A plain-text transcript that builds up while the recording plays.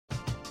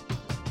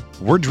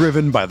We're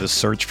driven by the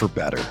search for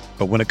better.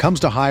 But when it comes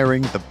to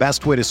hiring, the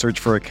best way to search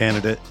for a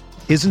candidate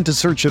isn't to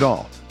search at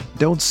all.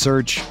 Don't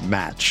search,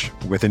 match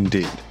with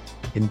Indeed.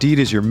 Indeed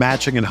is your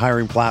matching and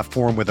hiring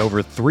platform with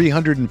over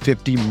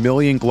 350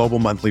 million global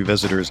monthly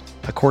visitors,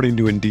 according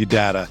to Indeed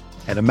data,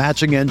 and a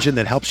matching engine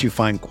that helps you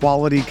find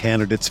quality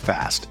candidates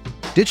fast.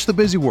 Ditch the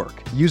busy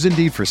work. Use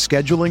Indeed for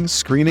scheduling,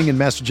 screening, and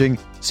messaging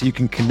so you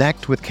can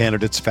connect with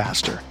candidates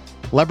faster.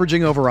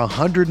 Leveraging over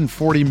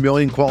 140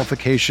 million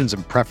qualifications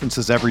and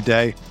preferences every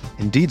day,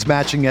 Indeed's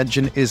matching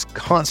engine is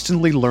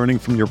constantly learning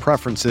from your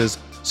preferences,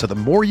 so the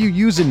more you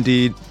use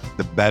Indeed,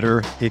 the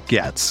better it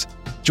gets.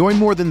 Join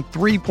more than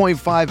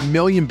 3.5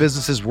 million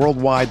businesses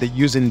worldwide that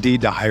use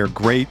Indeed to hire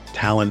great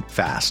talent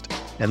fast.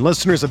 And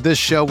listeners of this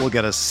show will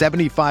get a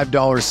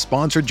 $75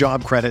 sponsored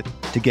job credit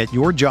to get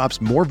your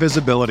jobs more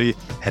visibility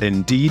at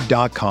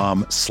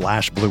Indeed.com/Blue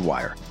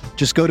Wire.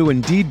 Just go to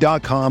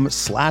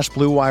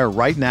Indeed.com/Blue Wire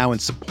right now and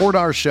support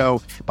our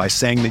show by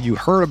saying that you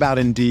heard about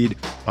Indeed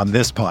on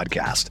this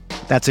podcast.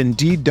 That's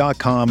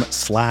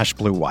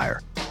Indeed.com/Blue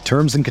Wire.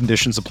 Terms and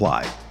conditions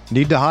apply.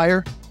 Need to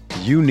hire?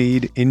 You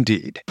need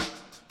Indeed.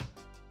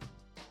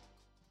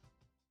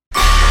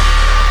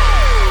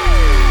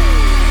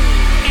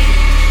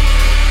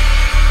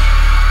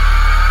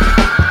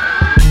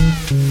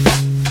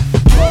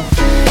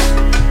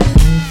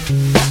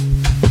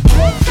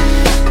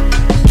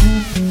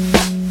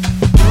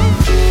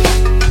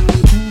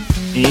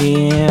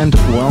 And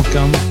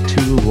welcome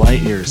to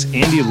Light Years.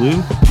 Andy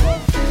Liu,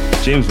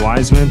 James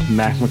Wiseman,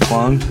 Mac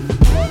McClung.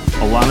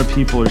 A lot of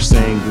people are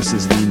saying this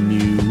is the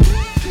new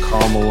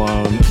Karl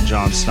Malone,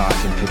 John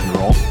Stockton pick and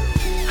roll.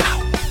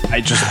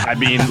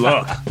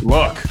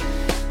 Look,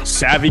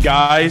 savvy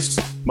guys.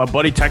 My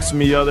buddy texted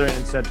me the other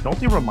and said, "Don't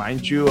they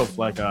remind you of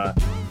like a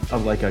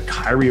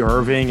Kyrie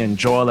Irving and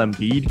Joel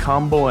Embiid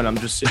combo?" And I'm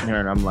just sitting here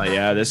and I'm like,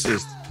 yeah, this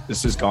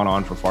has gone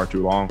on for far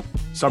too long.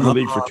 Summer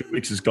League for 2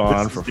 weeks has gone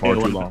on for far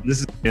too long. This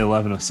is day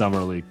 11 of Summer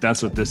League.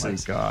 That's what this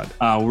is. God.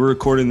 We're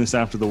recording this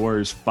after the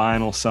Warriors'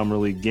 final Summer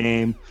League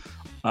game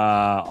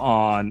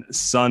on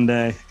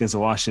Sunday against the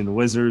Washington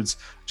Wizards.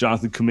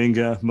 Jonathan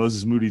Kuminga,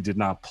 Moses Moody did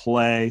not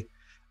play,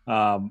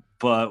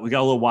 but we got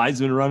a little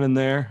Wiseman running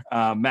there.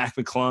 Mac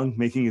McClung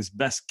making his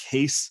best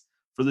case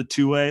for the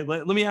two-way.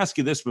 Let me ask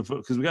you this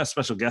because we got a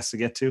special guest to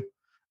get to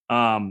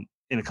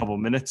in a couple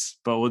of minutes,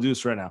 but we'll do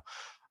this right now.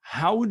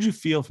 How would you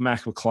feel if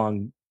Mac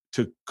McClung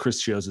took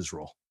Chris Chiozza's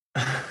role?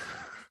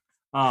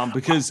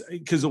 Because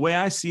the way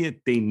I see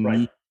it, they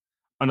need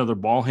another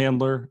ball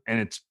handler, and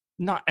it's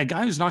not a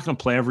guy who's not going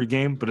to play every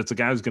game, but it's a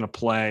guy who's going to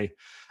play,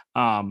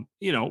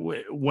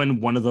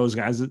 when one of those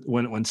guys,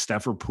 when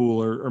Steph or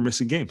Poole are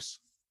missing games.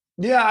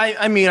 Yeah,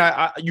 I mean,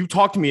 you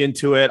talked me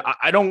into it.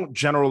 I don't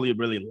generally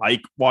really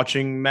like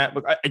watching Matt,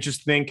 but I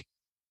just think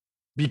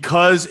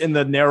because in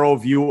the narrow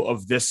view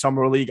of this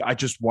Summer League, I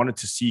just wanted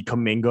to see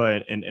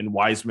Kuminga and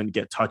Wiseman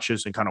get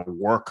touches and kind of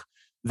work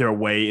their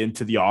way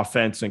into the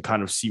offense and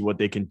kind of see what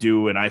they can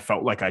do. And I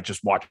felt like I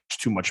just watched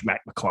too much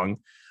Mac McClung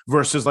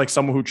versus like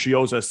someone who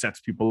Chiozza sets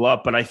people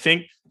up. But I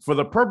think for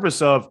the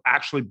purpose of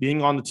actually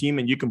being on the team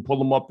and you can pull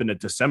them up in a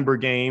December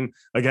game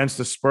against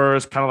the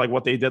Spurs, kind of like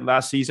what they did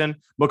last season,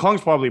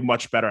 McClung's probably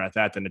much better at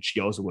that than a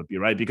Chiozza would be,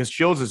 right? Because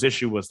Chiozza's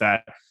issue was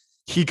that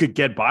he could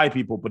get by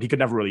people, but he could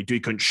never really do. He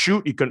couldn't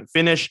shoot. He couldn't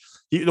finish.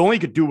 The only he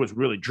could do was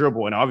really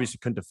dribble, and obviously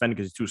couldn't defend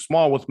because he's too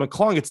small. With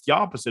McClung, it's the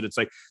opposite. It's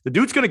like the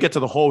dude's going to get to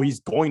the hole.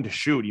 He's going to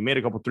shoot. He made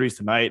a couple threes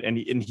tonight, and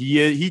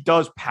he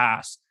does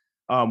pass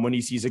when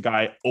he sees a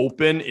guy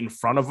open in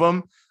front of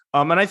him.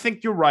 And I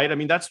think you're right. I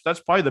mean, that's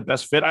probably the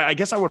best fit. I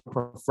guess I would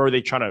prefer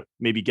they try to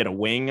maybe get a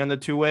wing on the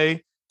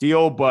two-way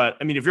deal. But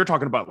I mean, if you're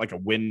talking about like a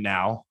win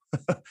now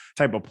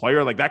type of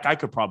player, like that guy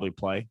could probably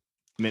play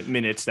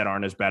minutes that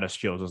aren't as bad as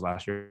Chiozza's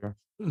last year.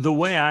 The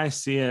way I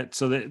see it,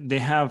 so they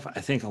have,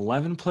 I think,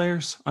 11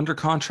 players under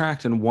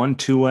contract and one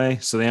two-way.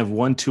 So they have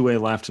one two-way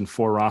left and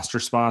 4 roster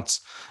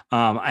spots.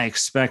 I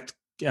expect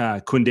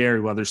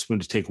Quindary Weatherspoon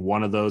to take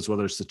one of those,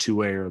 whether it's the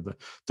two-way or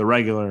the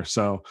regular.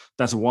 So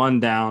that's one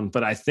down.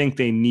 But I think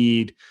they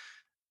need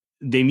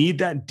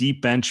that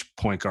deep bench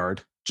point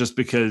guard just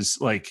because,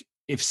 like,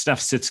 if Steph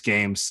sits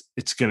games,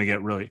 it's going to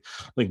get really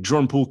 – like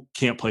Jordan Poole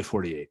can't play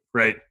 48,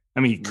 right? I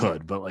mean, he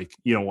could, but like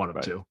you don't want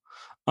him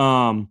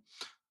to.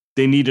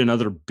 They need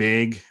another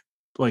big,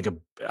 like a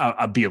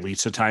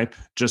Bielitsa type,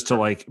 just to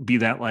like be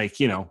that like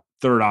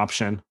third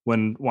option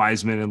when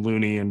Wiseman and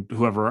Looney and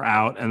whoever are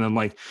out, and then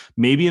like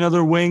maybe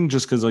another wing,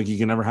 just because like you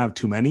can never have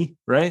too many,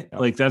 right? Yep.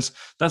 Like that's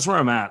where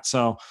I'm at.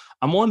 So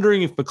I'm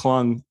wondering if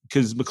McClung,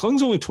 because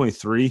McClung's only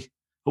 23,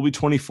 he'll be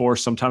 24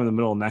 sometime in the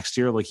middle of next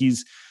year. Like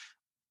he's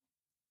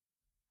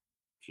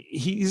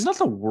not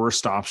the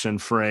worst option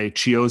for a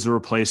Chiozza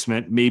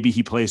replacement. Maybe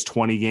he plays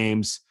 20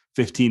 games,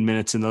 15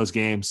 minutes in those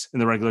games in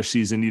the regular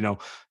season.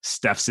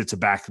 Steph sits a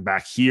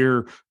back-to-back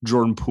here.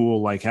 Jordan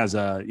Poole like has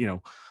a,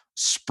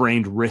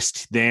 sprained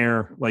wrist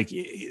there. Like,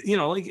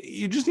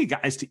 you just need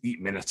guys to eat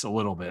minutes a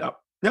little bit.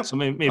 Yep. So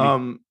maybe.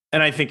 And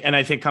I think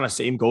kind of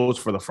same goes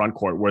for the front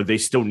court where they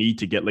still need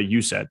to get, like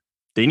you said,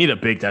 they need a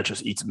big that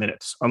just eats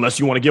minutes. Unless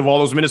you want to give all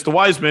those minutes to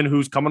Wiseman,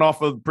 who's coming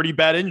off a pretty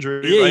bad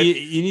injury. Yeah, right?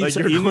 you need,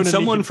 you need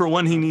someone for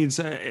when he needs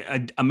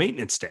a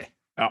maintenance day.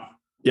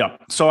 Yeah.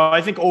 So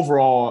I think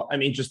overall, I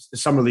mean, just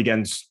summer league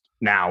ends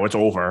now. It's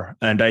over.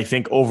 And I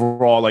think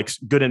overall, like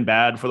good and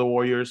bad for the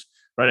Warriors,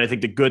 right? I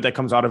think the good that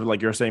comes out of it,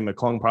 like you're saying,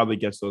 McClung probably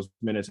gets those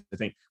minutes. I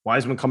think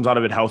Wiseman comes out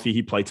of it healthy.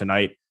 He played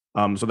tonight.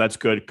 So that's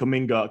good.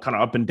 Kuminga kind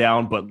of up and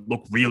down, but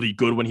looked really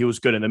good when he was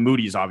good. And then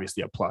Moody's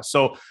obviously a plus.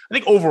 So I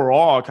think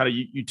overall, kind of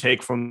you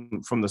take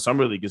from the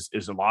summer league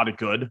is a lot of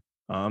good.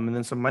 And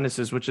then some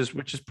minuses, which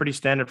is pretty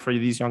standard for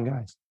these young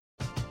guys.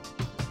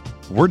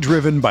 We're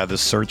driven by the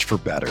search for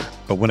better.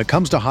 But when it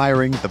comes to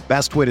hiring, the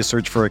best way to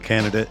search for a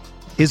candidate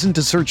isn't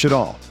to search at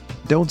all.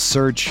 Don't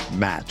search,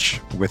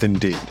 match with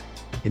Indeed.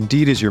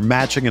 Indeed is your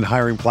matching and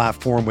hiring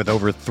platform with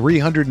over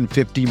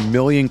 350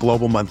 million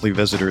global monthly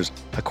visitors,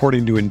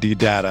 according to Indeed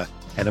data,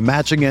 and a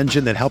matching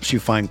engine that helps you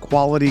find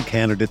quality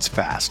candidates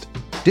fast.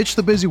 Ditch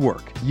the busy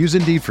work. Use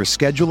Indeed for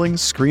scheduling,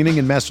 screening,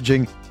 and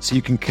messaging so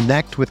you can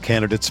connect with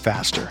candidates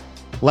faster.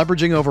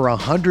 Leveraging over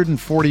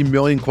 140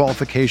 million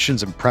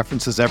qualifications and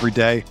preferences every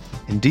day,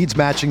 Indeed's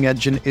matching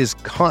engine is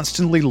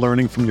constantly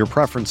learning from your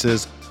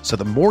preferences, so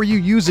the more you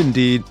use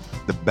Indeed,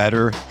 the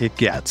better it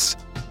gets.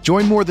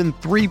 Join more than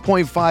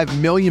 3.5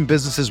 million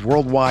businesses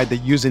worldwide that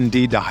use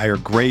Indeed to hire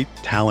great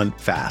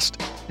talent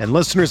fast. And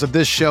listeners of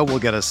this show will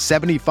get a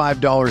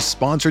 $75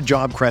 sponsored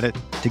job credit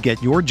to get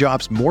your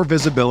jobs more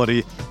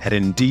visibility at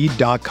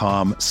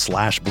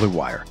Indeed.com/Blue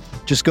Wire.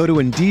 Just go to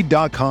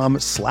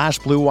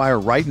Indeed.com/Blue Wire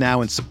right now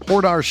and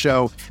support our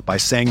show by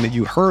saying that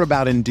you heard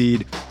about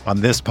Indeed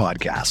on this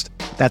podcast.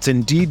 That's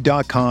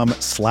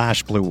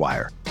Indeed.com/Blue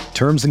Wire.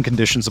 Terms and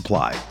conditions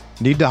apply.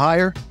 Need to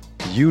hire?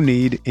 You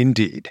need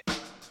Indeed.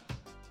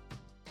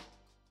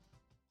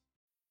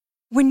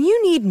 When you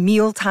need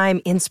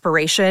mealtime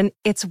inspiration,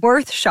 it's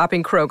worth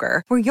shopping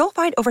Kroger, where you'll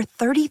find over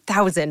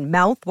 30,000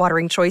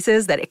 mouth-watering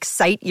choices that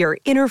excite your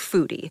inner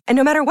foodie. And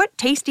no matter what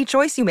tasty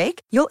choice you make,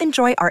 you'll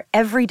enjoy our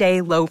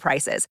everyday low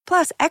prices,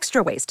 plus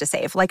extra ways to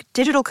save, like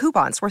digital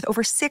coupons worth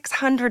over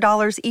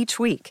 $600 each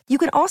week. You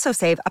can also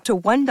save up to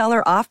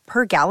 $1 off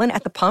per gallon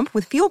at the pump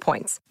with fuel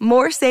points.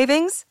 More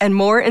savings and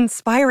more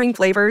inspiring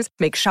flavors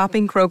make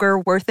shopping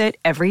Kroger worth it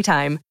every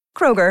time.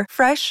 Kroger,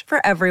 fresh for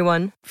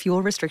everyone.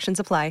 Fuel restrictions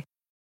apply.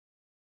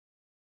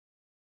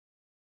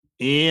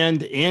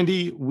 And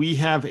Andy, we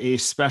have a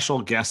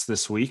special guest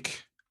this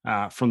week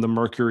from the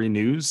Mercury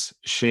News,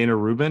 Shayna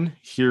Rubin,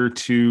 here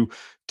to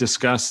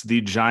discuss the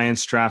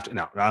Giants draft.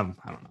 No, I don't know.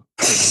 I don't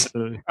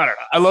know.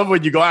 I love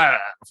when you go, I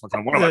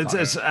don't know.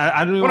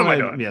 I don't know what am I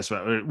doing? Yes,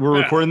 we're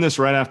recording this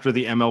right after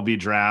the MLB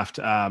draft.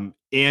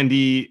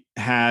 Andy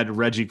had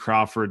Reggie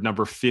Crawford,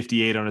 number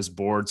 58 on his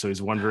board, so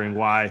he's wondering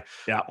why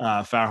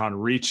Farhan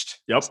reached.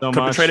 Yep, so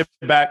could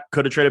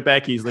have traded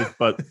back easily,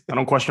 but I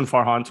don't question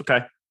Farhan. It's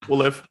okay. We'll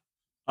live.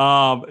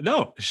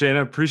 No,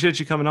 Shayna, appreciate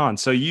you coming on.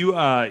 So you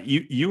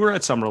were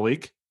at Summer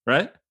League,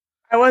 right?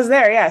 I was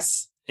there,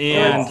 yes.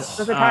 And it was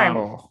the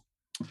time.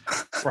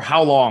 For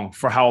how long?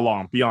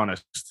 Be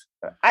honest.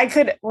 I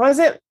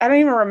don't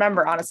even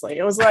remember, honestly.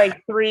 It was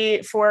like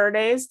 3-4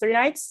 days, 3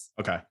 nights.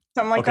 Okay.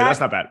 Something like that. Okay, that's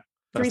not bad.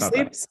 Three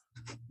sleeps.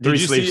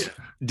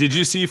 Did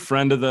you see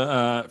friend of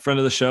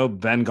the show,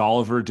 Ben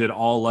Golliver, did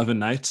all 11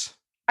 nights?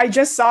 I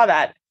just saw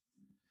that.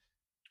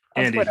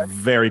 And it's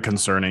very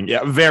concerning.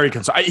 Yeah, very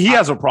concerning. He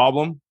has a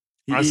problem.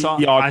 I saw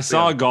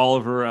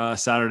Golliver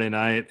Saturday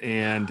night,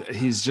 and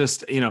he's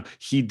just,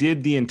 he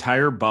did the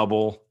entire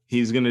bubble.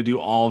 He's going to do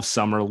all of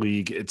Summer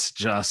League. It's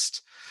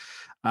just,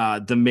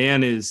 the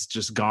man is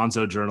just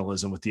gonzo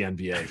journalism with the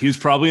NBA. He was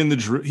probably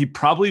he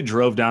probably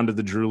drove down to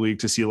the Drew League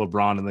to see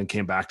LeBron and then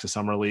came back to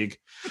Summer League.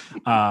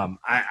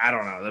 I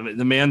don't know.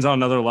 The man's on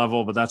another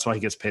level, but that's why he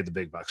gets paid the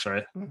big bucks,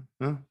 right?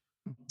 Mm-hmm.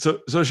 So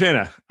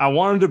Shayna, I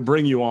wanted to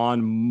bring you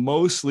on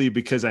mostly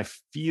because I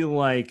feel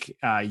like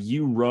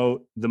you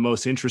wrote the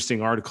most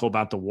interesting article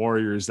about the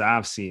Warriors that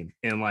I've seen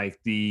in like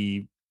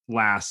the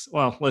last,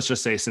 well, let's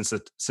just say since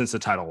the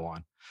title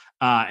won,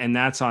 and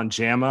that's on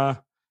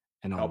Jama,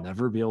 and I'll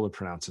never be able to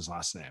pronounce his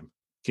last name.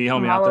 Can you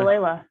help me out there?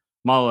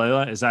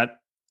 Mahlalela. Is that?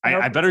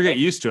 I better get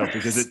used to it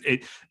because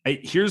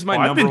here's my.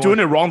 I've been doing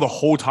it wrong the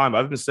whole time.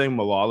 I've been saying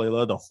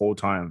Mahlalela the whole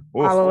time.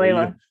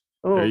 Mahlalela.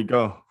 There you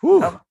go.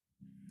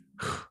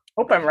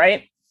 Hope I'm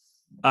right.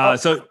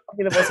 So I'll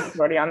be the voice of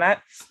authority on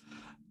that.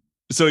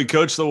 So he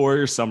coached the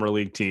Warriors Summer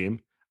League team.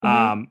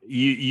 Mm-hmm.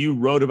 You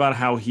wrote about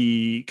how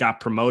he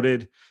got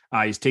promoted.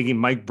 He's taking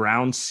Mike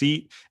Brown's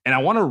seat. And I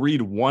want to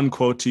read one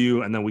quote to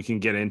you, and then we can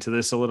get into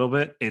this a little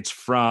bit. It's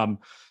from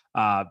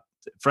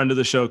friend of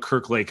the show,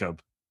 Kirk Lacob.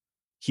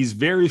 He's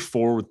very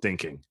forward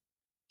thinking.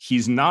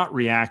 He's not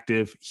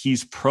reactive.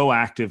 He's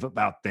proactive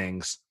about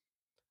things.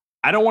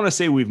 I don't want to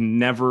say we've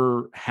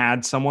never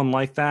had someone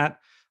like that,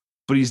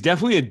 but he's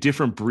definitely a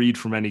different breed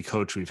from any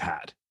coach we've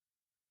had.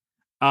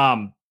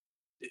 I'm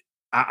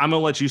going to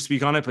let you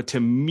speak on it, but to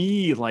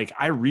me, like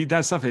I read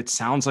that stuff, it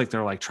sounds like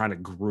they're like trying to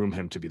groom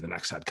him to be the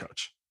next head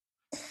coach.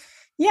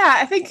 Yeah,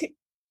 I think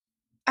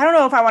I don't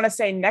know if I want to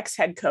say next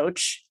head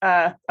coach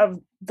of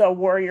the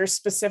Warriors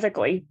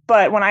specifically,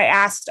 but when I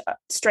asked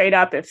straight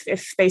up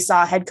if they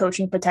saw head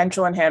coaching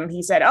potential in him,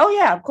 he said, "Oh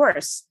yeah, of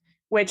course,"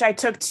 which I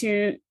took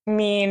to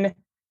mean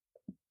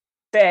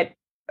that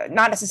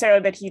not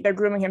necessarily that they're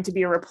grooming him to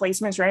be a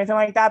replacement or anything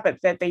like that,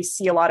 but that they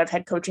see a lot of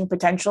head coaching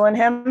potential in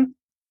him.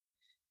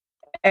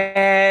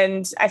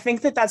 And I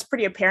think that that's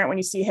pretty apparent when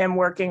you see him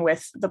working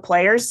with the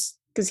players,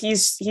 because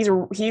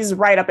he's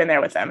right up in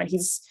there with them, and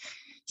he's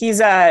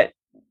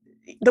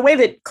the way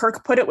that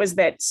Kirk put it was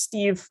that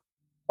Steve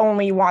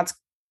only wants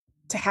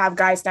to have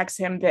guys next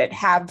to him that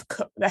have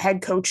the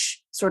head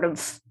coach sort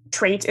of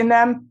trait in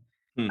them.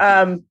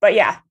 But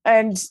yeah,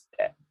 and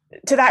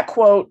to that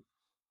quote,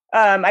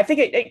 I think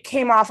it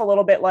came off a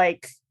little bit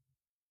like,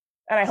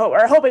 and I hope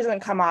it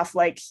doesn't come off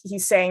like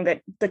he's saying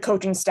that the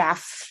coaching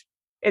staff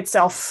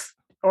itself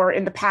or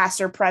in the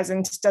past or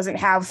present doesn't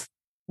have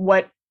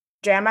what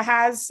Jama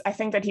has. I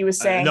think that he was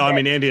saying no, I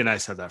mean, Andy and I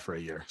said that for a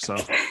year, so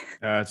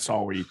that's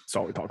all we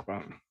talk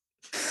about.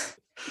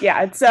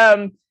 Yeah, it's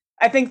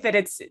I think that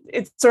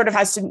it sort of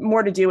has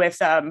more to do with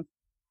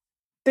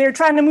they're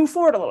trying to move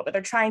forward a little bit.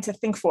 They're trying to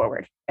think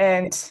forward,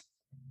 and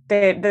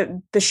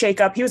the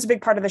shakeup. He was a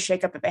big part of the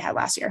shakeup that they had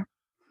last year.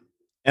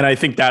 And I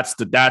think that's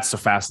the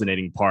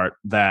fascinating part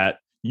that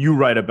you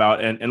write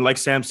about, and like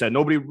Sam said,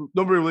 nobody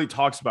really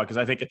talks about, because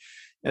I think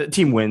a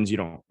team wins.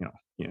 You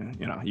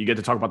get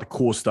to talk about the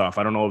cool stuff.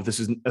 I don't know if this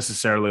is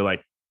necessarily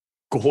like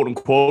quote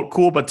unquote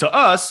cool, but to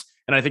us,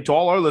 and I think to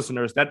all our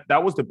listeners,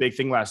 that was the big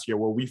thing last year,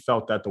 where we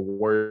felt that the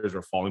Warriors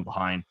were falling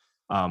behind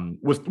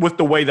with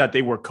the way that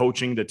they were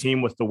coaching the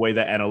team, with the way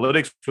that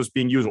analytics was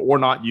being used or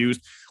not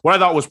used. What I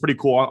thought was pretty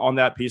cool on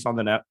that piece, on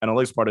the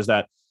analytics part, is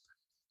that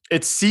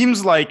it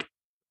seems like,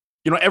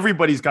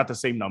 everybody's got the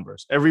same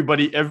numbers.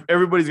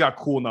 Everybody's got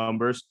cool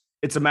numbers.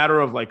 It's a matter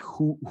of like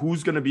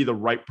who's going to be the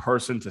right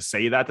person to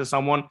say that to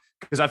someone.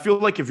 Because I feel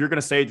like if you're going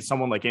to say it to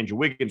someone like Andrew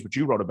Wiggins, which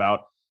you wrote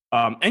about,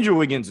 Andrew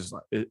Wiggins is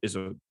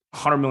a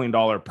 $100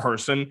 million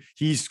person.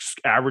 He's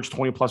averaged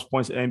 20 plus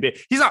points in the NBA.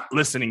 He's not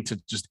listening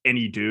to just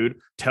any dude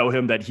tell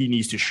him that he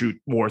needs to shoot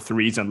more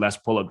threes and less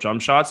pull-up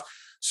jump shots.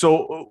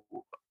 So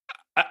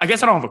I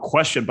guess I don't have a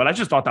question, but I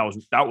just thought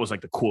that was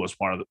like the coolest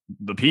part of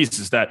the piece,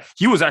 is that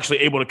he was actually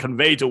able to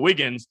convey to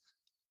Wiggins,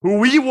 who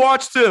we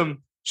watched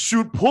him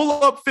shoot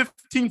pull-up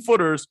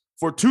 15-footers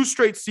for 2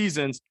 straight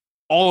seasons,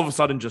 all of a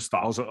sudden just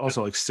stopped.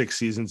 Also like 6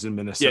 seasons in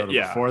Minnesota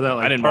yeah. before that.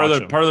 Like, I didn't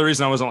part of the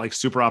reason I wasn't like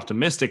super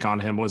optimistic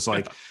on him was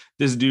like,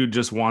 this dude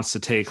just wants to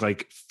take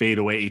like fade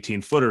away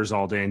 18-footers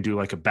all day and do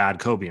like a bad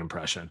Kobe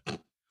impression.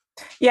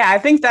 Yeah, I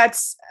think I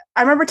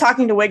remember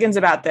talking to Wiggins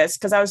about this,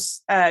 because I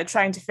was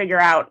trying to figure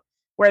out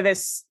where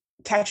this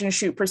catch and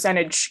shoot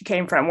percentage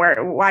came from,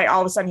 why all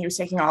of a sudden he was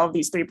taking all of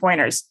these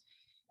 3-pointers.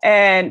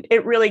 And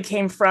it really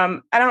came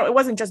from, I don't know, it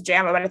wasn't just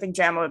Jama, but I think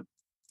Jama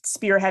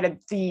spearheaded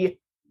the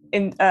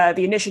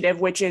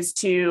initiative, which is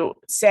to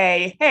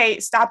say,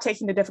 hey, stop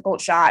taking the difficult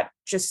shot.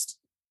 Just,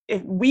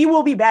 if we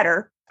will be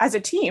better as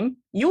a team,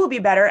 you will be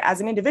better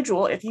as an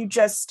individual if you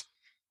just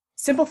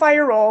simplify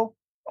your role,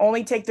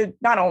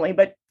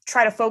 but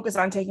try to focus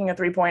on taking a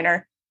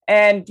 3-pointer,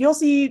 and you'll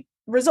see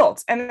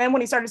results. And then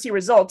when he started to see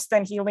results,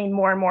 then he leaned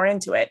more and more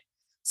into it.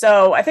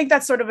 So I think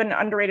that's sort of an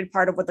underrated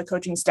part of what the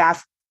coaching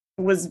staff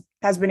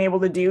has been able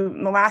to do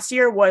in the last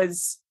year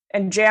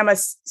and Jama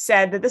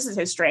said that this is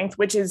his strength,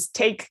 which is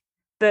take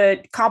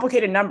the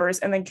complicated numbers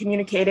and then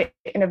communicate it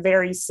in a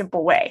very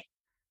simple way.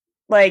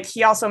 Like,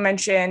 he also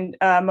mentioned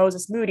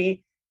Moses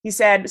Moody. He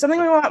said, something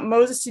we want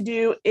Moses to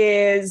do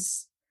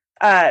is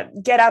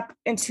get up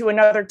into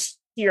another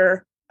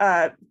tier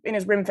in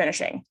his rim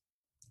finishing.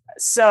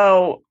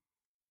 So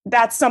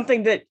that's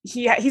something that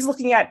he's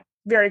looking at,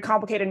 very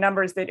complicated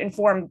numbers that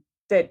inform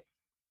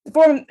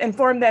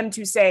them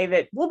to say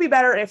that we'll be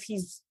better if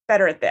he's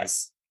better at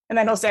this. And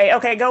then he'll say,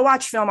 okay, go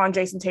watch film on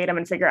Jason Tatum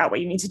and figure out what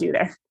you need to do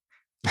there.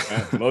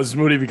 Moses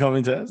Moody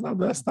becoming test. Not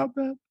bad.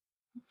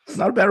 It's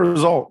not a bad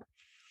result.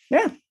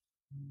 Yeah.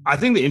 I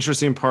think the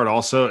interesting part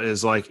also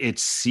is like, it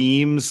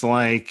seems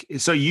like,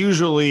 so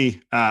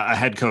usually a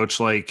head coach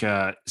like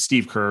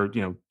Steve Kerr,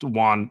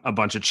 won a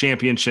bunch of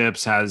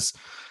championships, has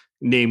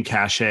name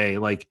cachet,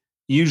 like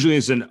usually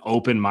is an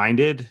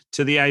open-minded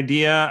to the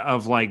idea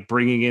of like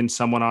bringing in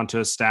someone onto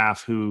a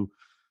staff who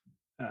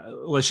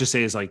let's just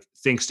say is like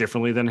thinks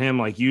differently than him.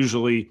 Like,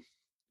 usually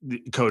the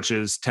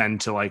coaches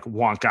tend to like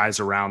want guys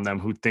around them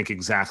who think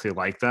exactly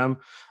like them.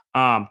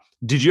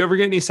 Did you ever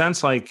get any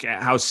sense like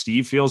how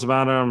Steve feels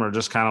about him, or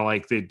just kind of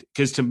like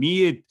because to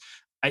me,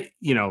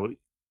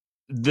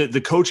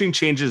 the coaching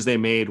changes they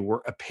made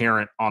were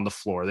apparent on the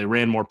floor. They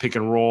ran more pick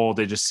and roll.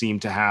 They just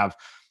seem to have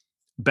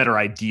better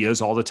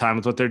ideas all the time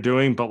with what they're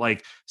doing. But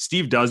like,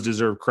 Steve does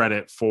deserve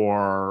credit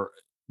for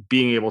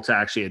being able to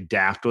actually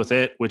adapt with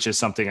it, which is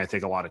something I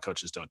think a lot of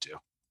coaches don't do.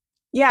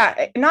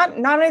 Yeah, not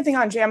anything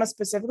on Jama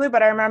specifically,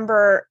 but I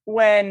remember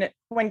when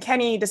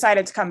Kenny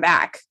decided to come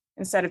back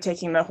instead of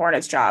taking the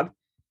Hornets job,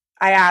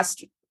 I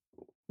asked,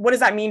 what does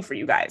that mean for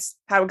you guys?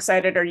 How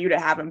excited are you to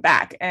have him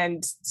back?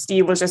 And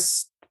Steve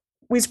was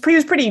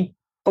pretty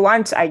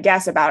blunt, I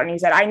guess, about it. And he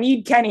said, I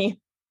need Kenny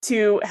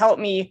to help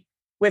me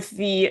with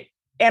the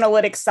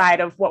analytics side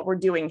of what we're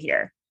doing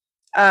here.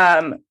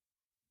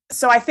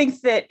 So I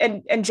think that,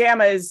 and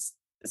Jama is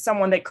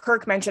someone that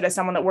Kirk mentioned as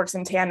someone that works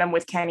in tandem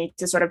with Kenny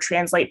to sort of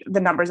translate the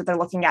numbers that they're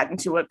looking at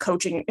into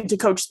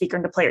coach speak or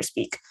into player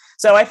speak.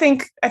 So I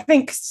think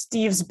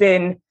Steve's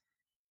been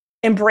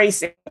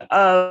embracing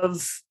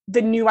of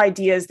the new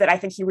ideas that I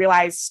think he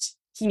realized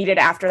he needed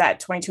after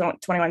that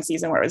 22-21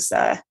 season where it was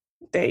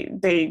they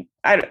needed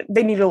a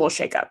little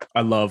shakeup.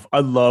 I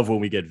love when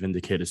we get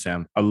vindicated,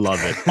 Sam. I love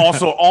it.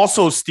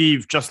 Also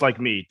Steve, just like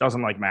me,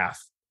 doesn't like math,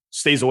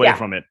 stays away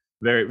from it.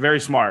 Very, very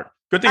smart.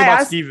 Good thing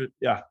about Steve.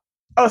 Yeah.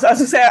 Oh, so I was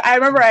gonna say, I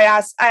remember I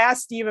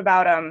asked Steve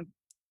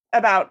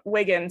about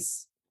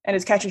Wiggins and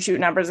his catch and shoot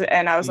numbers,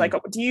 and I was like,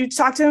 "Do you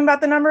talk to him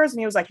about the numbers?" And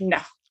he was like, "No,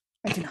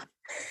 I do not."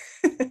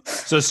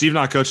 So Steve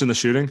not coaching the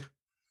shooting?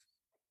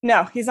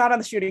 No, he's not on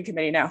the shooting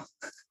committee. No.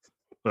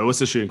 Wait, what's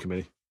the shooting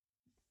committee?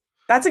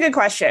 That's a good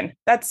question.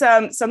 That's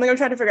something I'm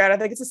trying to figure out. I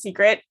think it's a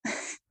secret.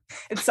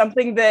 It's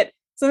something that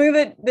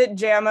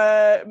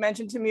Jama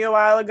mentioned to me a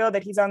while ago,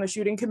 that he's on the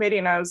shooting committee,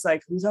 and I was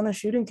like, "Who's on the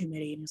shooting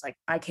committee?" And he's like,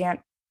 "I can't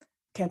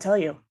tell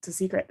you. It's a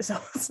secret." So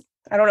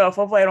I don't know. If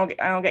hopefully I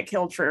don't get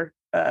killed for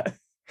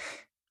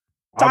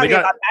talking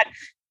about that.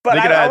 But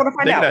I want to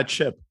find out. They could add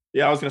Chip.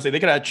 Yeah, I was gonna say they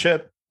could add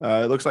Chip.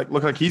 It looks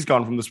like he's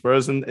gone from the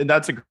Spurs, and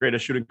that's the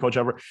greatest shooting coach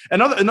ever.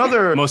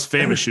 Another most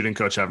famous shooting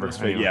coach ever.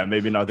 Yeah,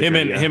 maybe not him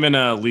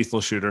and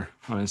Lethal Shooter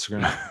on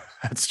Instagram.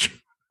 That's true,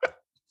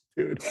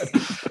 dude.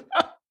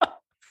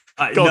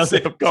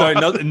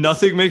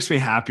 Nothing makes me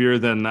happier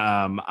than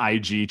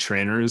IG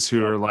trainers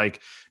who are like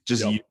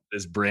just use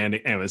this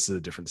branding. Anyway, this is a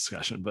different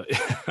discussion, but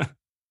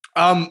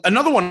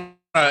another one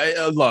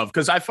I love,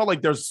 because I felt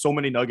like there's so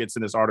many nuggets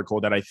in this article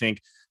that I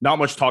think not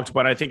much talked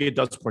about. I think it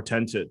does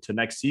portend to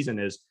next season,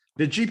 is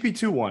the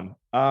GP2 one.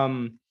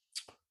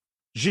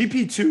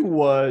 GP2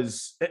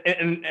 was,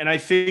 and I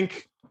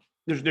think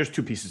there's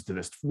two pieces to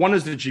this. One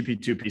is the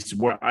GP2 piece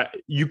where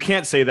you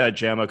can't say that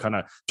Jama kind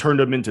of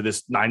turned him into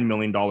this $9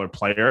 million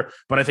player,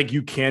 but I think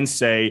you can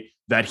say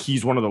that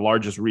he's one of the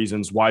largest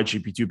reasons why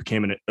GP2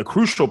 became a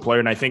crucial player.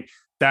 And I think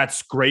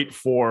that's great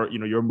for,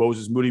 your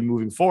Moses Moody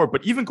moving forward,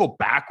 but even go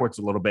backwards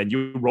a little bit. And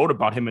you wrote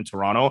about him in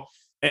Toronto.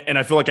 And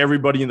I feel like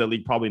everybody in the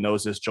league probably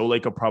knows this. Joe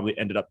Lacob probably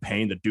ended up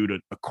paying the dude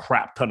a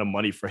crap ton of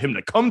money for him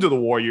to come to the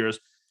Warriors.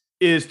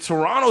 Is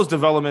Toronto's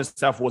development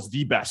staff was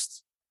the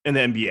best in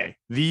the NBA,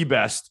 the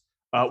best.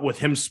 With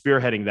him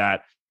spearheading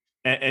that.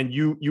 And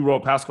you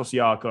wrote Pascal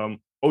Siakam,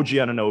 OG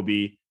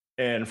Anunoby,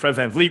 and Fred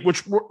VanVleet,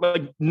 which were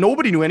like,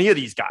 nobody knew any of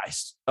these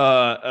guys.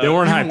 They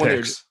weren't high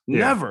picks.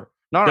 Never.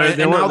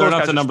 They're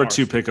not the number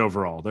 2 pick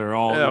overall. They're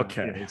all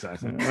okay. Yeah,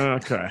 exactly.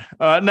 Okay.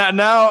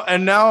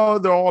 Now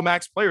they're all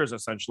max players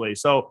essentially.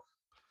 So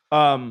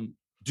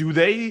do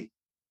they,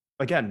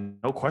 again,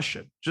 no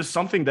question, just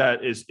something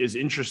that is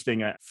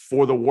interesting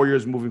for the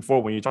Warriors moving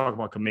forward when you talk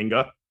about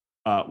Kuminga,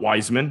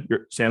 Wiseman,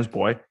 Sam's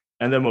boy,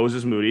 and then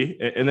Moses Moody,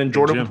 and then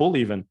Jordan Poole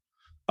even.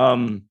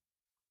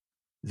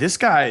 This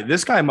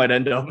guy might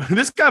end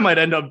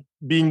up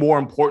being more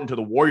important to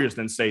the Warriors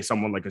than, say,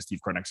 someone like a Steve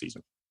Kerr next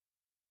season.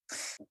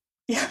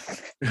 Yeah,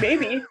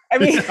 maybe. I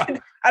mean,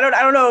 I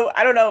don't know.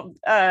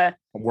 I'm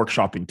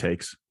workshopping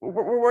takes.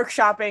 We're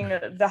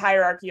workshopping the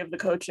hierarchy of the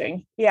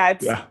coaching. Yeah, I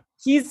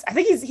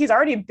think he's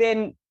already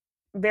been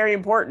very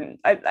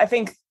important. I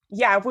think,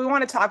 if we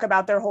want to talk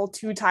about their whole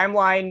 2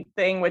 timeline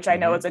thing, which I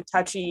know is a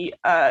touchy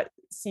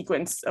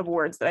sequence of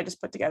words that I just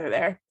put together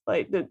there.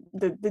 Like the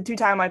 2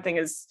 timeline thing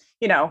is,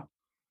 no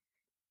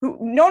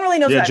one really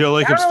knows. Yeah, Joe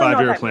Lacob's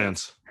 5-year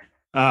plans.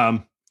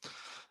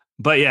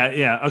 But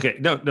yeah. Okay.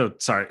 No.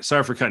 Sorry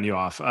for cutting you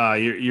off.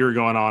 You're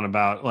going on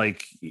about,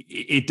 like,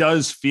 it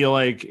does feel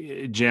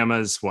like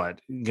Jama's going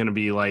to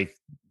be like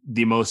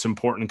the most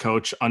important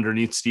coach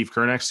underneath Steve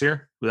Kerr next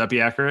year. Would that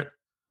be accurate?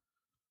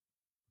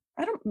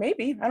 I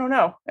don't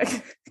know.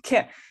 I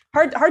can't.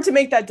 Hard to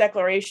make that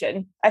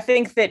declaration. I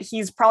think that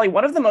he's probably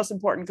one of the most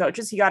important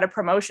coaches. He got a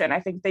promotion.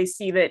 I think they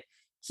see that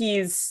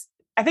they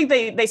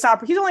saw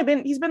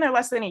he's been there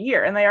less than a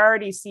year, and they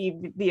already see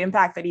the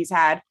impact that he's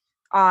had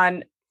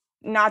on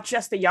not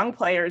just the young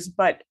players,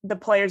 but the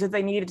players that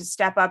they needed to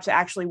step up to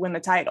actually win the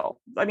title.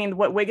 I mean,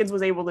 what Wiggins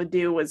was able to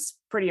do was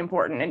pretty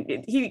important,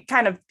 and he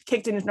kind of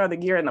kicked into another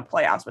gear in the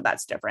playoffs, but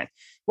that's different.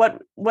 What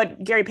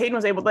Gary Payton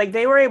was able,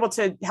 they were able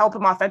to help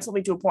him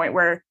offensively to a point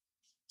where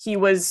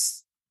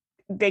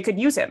they could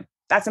use him.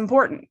 That's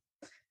important.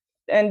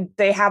 And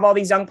they have all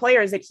these young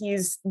players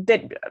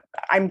that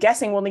I'm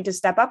guessing will need to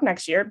step up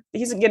next year.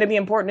 He's going to be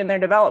important in their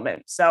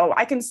development. So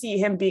I can see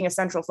him being a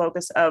central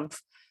focus of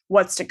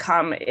what's to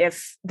come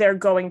if they're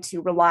going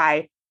to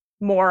rely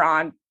more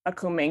on a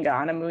Kuminga,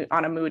 on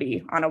a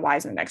Moody, on a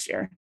Wiseman next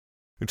year.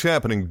 It's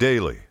happening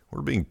daily.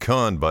 We're being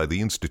conned by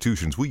the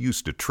institutions we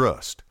used to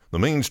trust. The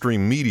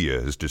mainstream media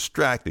is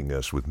distracting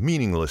us with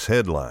meaningless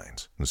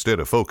headlines instead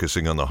of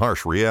focusing on the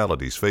harsh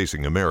realities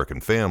facing American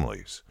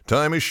families.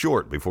 Time is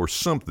short before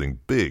something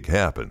big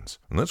happens,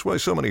 and that's why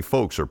so many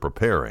folks are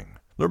preparing.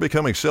 They're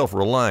becoming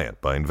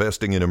self-reliant by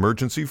investing in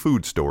emergency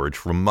food storage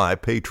from My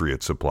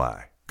Patriot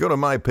Supply. Go to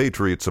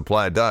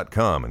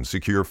mypatriotsupply.com and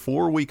secure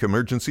 4-week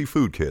emergency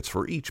food kits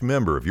for each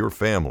member of your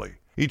family.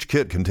 Each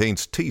kit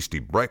contains tasty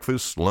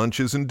breakfasts,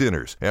 lunches, and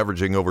dinners,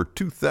 averaging over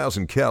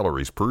 2,000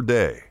 calories per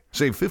day.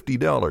 Save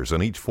 $50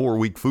 on each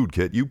 4-week food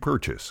kit you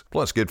purchase.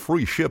 Plus, get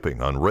free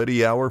shipping on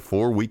Ready Hour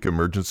 4-week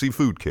emergency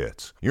food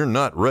kits. You're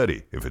not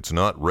ready if it's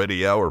not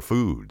Ready Hour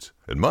foods.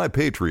 At My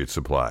Patriot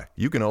Supply,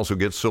 you can also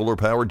get solar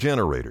power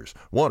generators,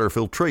 water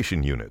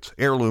filtration units,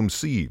 heirloom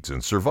seeds,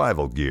 and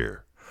survival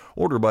gear.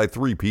 Order by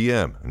 3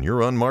 p.m. and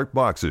your unmarked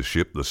boxes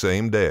ship the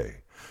same day.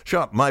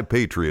 Shop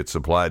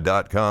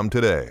MyPatriotSupply.com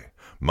today.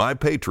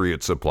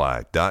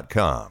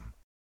 MyPatriotSupply.com.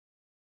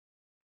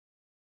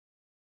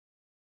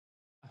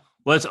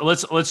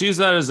 Let's use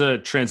that as a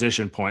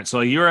transition point.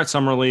 So you were at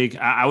Summer League.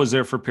 I was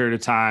there for a period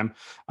of time.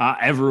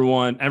 Every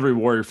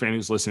Warrior fan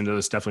who's listening to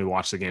this definitely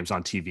watched the games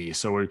on TV.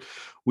 So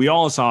we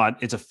all saw it.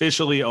 It's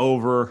officially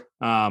over.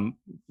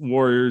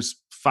 Warriors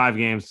 5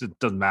 games. It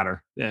doesn't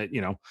matter.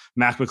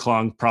 Mac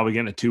McClung probably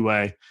getting a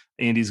 2-way.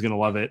 Andy's gonna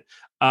love it.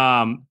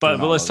 But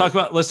let's talk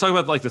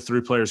about like the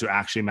 3 players who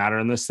actually matter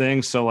in this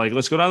thing. So like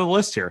let's go down the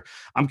list here.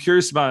 I'm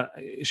curious about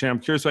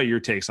your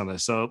takes on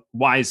this. So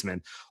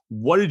Wiseman,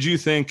 what did you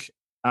think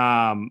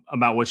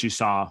about what you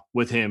saw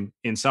with him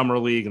in Summer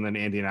League? And then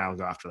Andy and I will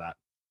go after that.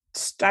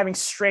 Diving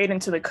straight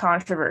into the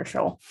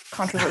controversial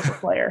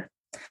player.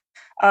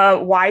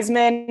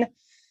 Wiseman.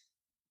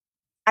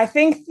 I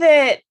think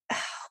that, oh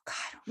God,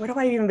 where do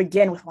I even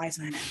begin with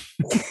Wiseman?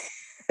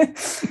 I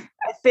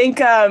think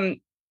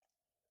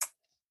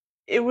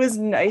it was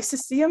nice to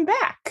see him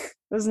back.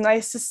 It was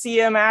nice to see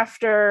him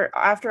after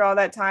all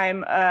that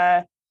time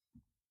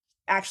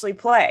actually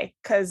play,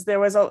 because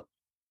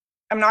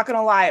I'm not going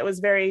to lie, it was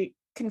very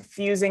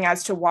confusing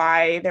as to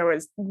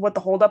what the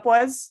holdup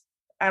was.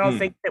 I don't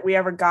think that we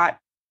ever got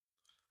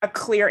a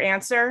clear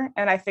answer.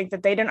 And I think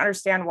that they didn't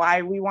understand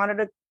why we wanted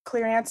a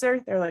clear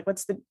answer. They're like,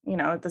 this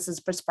is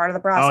just part of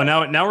the process. Oh,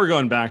 now we're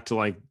going back to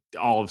like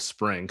all of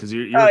spring, because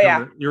you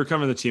were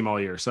covering the team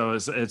all year. So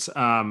it's sorry,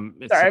 I'm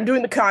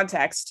doing the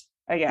context,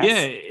 I guess.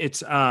 Yeah, it's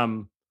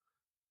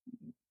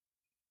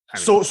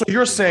So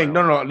you're saying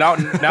no.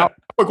 Now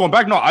we're going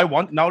back.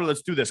 No,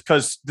 let's do this,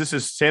 because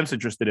Sam's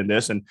interested in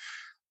this. And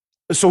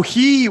so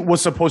he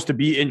was supposed to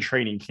be in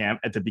training camp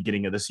at the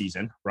beginning of the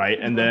season, right?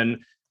 Mm-hmm. And then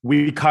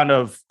we kind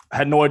of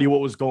had no idea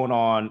what was going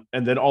on.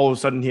 And then all of a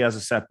sudden he has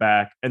a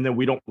setback, and then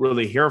we don't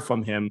really hear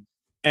from him.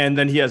 And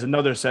then he has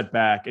another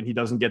setback, and he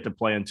doesn't get to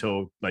play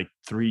until like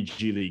 3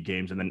 G League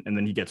games, and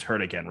then he gets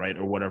hurt again, right?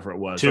 Or whatever it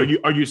was. 2.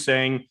 Are you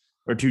saying,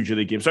 or 2 G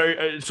League games?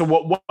 So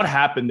what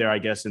happened there? I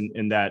guess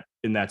in that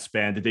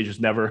span, did they just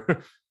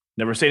never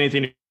say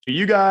anything to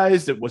you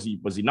guys? Was he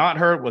not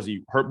hurt? Was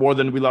he hurt more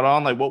than we let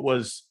on? Like, what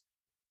was?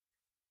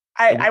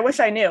 I wish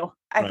I knew.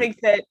 I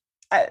think that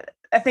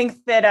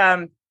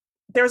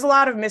there was a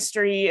lot of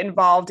mystery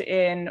involved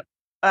in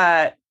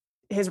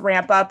his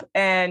ramp up,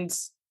 but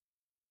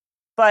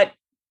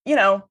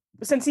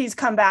since he's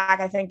come back,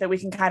 I think that we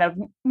can kind of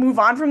move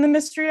on from the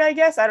mystery, I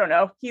guess. I don't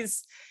know.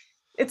 It's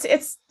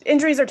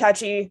injuries are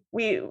touchy.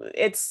 It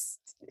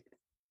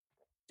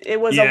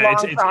was a long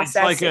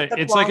process.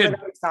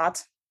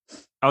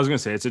 I was going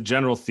to say, it's a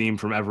general theme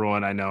from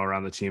everyone I know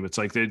around the team. It's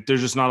like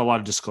there's just not a lot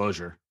of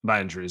disclosure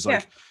about injuries.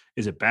 Like,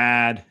 is it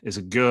bad? Is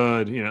it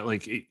good? I don't know.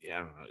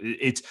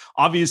 It's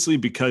obviously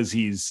because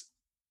he's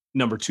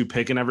number 2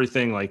 pick and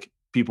everything. Like,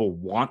 people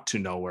want to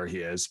know where he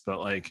is,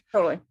 but like,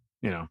 totally,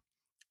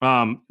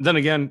 then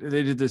again,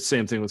 they did the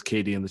same thing with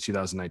KD in the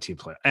 2019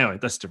 play. Anyway,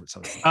 that's a different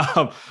subject.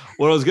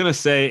 What I was going to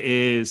say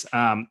is,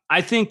 I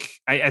think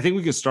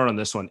we can start on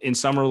this one. In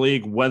Summer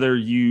League, whatever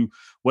you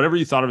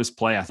thought of his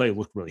play, I thought he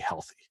looked really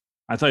healthy.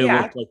 I thought he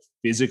looked like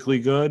physically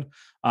good,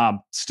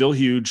 still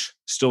huge,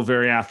 still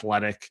very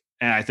athletic.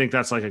 And I think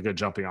that's like a good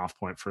jumping off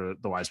point for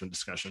the Wiseman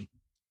discussion.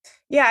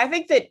 Yeah, I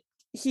think that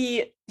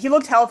he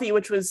looked healthy,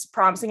 which was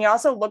promising. He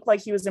also looked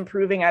like he was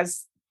improving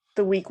as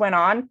the week went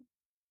on. I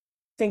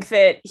think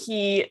that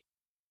he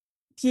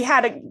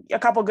had a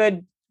couple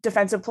good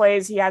defensive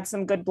plays. He had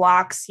some good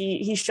blocks.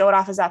 He showed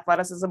off his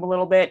athleticism a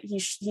little bit. He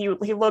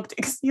looked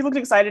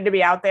excited to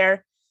be out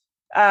there.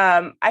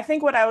 I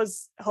think what I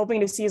was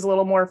hoping to see is a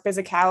little more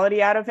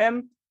physicality out of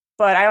him,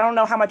 but I don't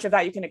know how much of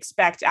that you can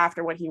expect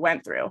after what he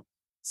went through.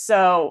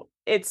 So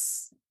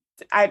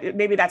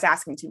maybe that's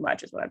asking too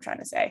much is what I'm trying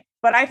to say.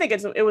 But I think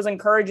it was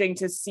encouraging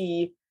to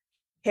see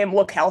him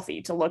look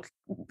healthy, to look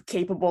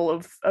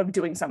capable of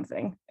doing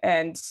something.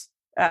 And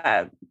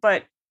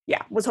but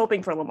yeah, was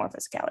hoping for a little more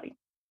physicality.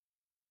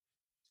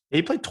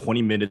 He played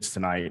 20 minutes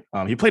tonight.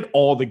 He played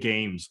all the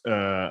games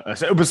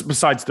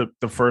besides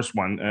the first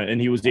one, and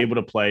he was able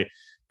to play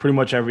pretty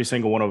much every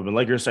single one of them. And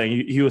like you're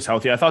saying, he was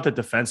healthy. I thought the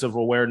defensive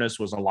awareness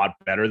was a lot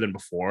better than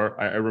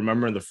before. I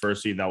remember in the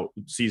first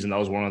season, that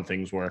was one of the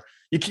things where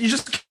you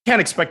just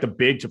can't expect a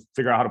big to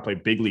figure out how to play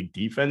big league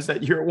defense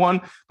that year one.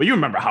 But you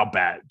remember how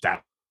bad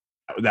that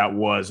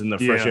was in the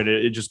first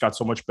year. It just got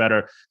so much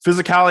better.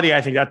 Physicality,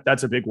 I think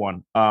that's a big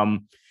one.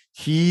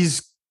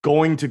 He's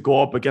going to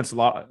go up against a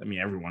lot. I mean,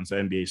 everyone's the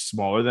NBA is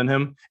smaller than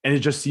him, and it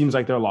just seems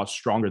like they're a lot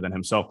stronger than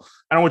him. So I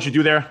don't know what you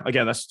do there.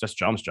 Again, that's just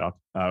Jum's job,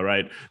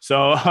 right?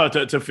 So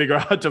to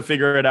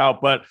figure it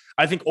out. But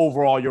I think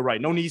overall, you're right.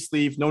 No knee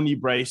sleeve, no knee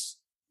brace,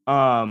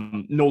 no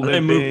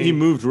limping. He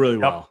moved really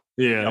well.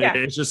 Yeah.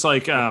 It's just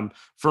like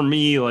for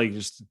me, like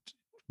just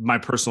my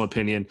personal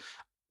opinion,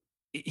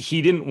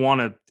 he didn't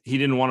want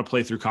to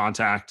play through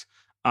contact.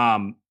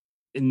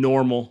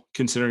 Normal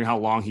considering how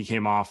long he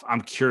came off.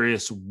 I'm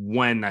curious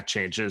when that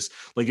changes.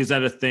 Like, is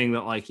that a thing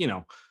that, like, you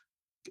know,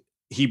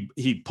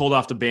 he pulled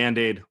off the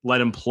Band-Aid, let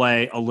him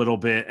play a little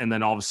bit, and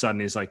then all of a sudden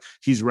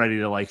he's ready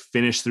to like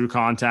finish through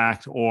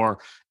contact? Or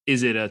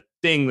is it a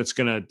thing that's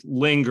going to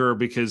linger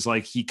because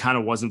like he kind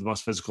of wasn't the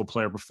most physical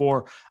player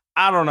before?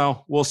 I don't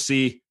know. We'll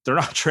see. They're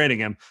not trading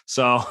him.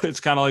 So it's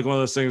kind of like one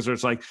of those things where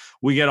it's like,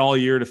 we get all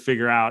year to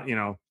figure out, you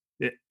know,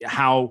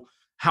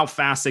 how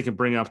fast they can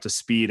bring up to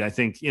speed. I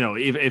think, you know,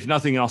 if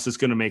nothing else, it's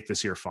going to make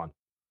this year fun.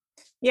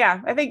 Yeah,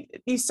 I think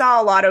you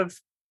saw a lot of,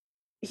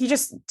 he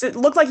just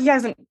looked like he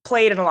hasn't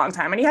played in a long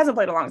time, and he hasn't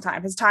played a long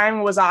time. His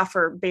time was off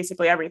for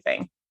basically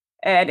everything.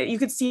 And you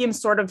could see him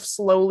sort of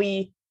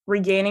slowly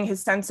regaining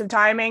his sense of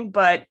timing,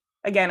 but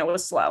again, it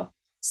was slow.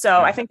 So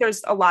I think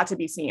there's a lot to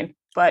be seen,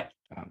 but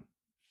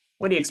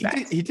what do you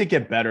expect? He did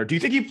get better. Do you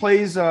think he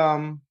plays,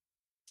 in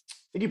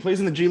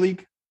the G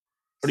League?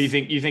 Or do you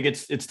think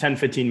it's 10,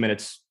 15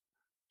 minutes?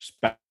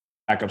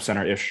 Backup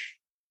center-ish.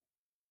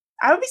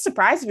 I would be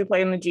surprised if he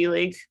played in the G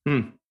League.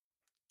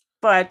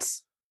 But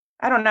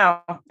I don't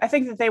know. I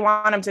think that they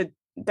want to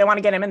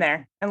get him in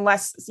there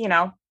unless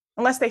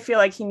they feel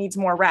like he needs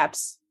more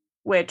reps,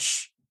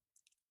 which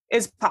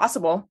is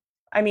possible.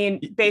 I mean,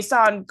 based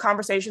on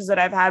conversations that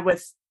I've had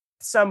with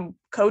some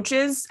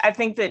coaches, I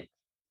think that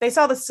they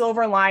saw the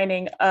silver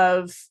lining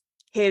of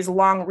his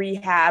long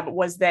rehab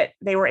was that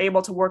they were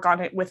able to work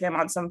on it with him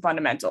on some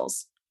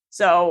fundamentals.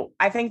 So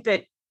I think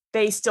that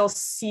they still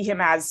see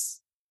him as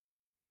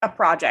a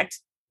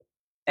project,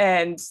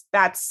 and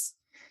that's.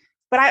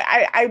 But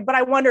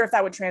I wonder if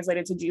that would translate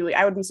into G League.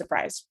 I would be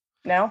surprised.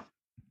 No.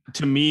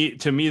 To me,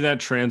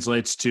 that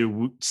translates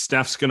to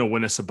Steph's going to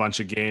win us a bunch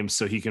of games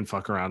so he can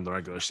fuck around the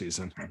regular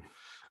season. You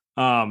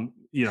don't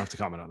have to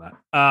comment on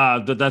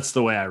that. That's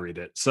the way I read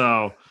it.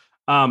 So,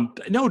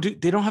 no,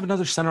 dude, they don't have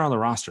another center on the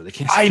roster. They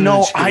can't. I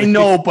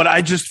know,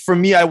 but for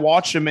me, I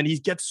watch him and he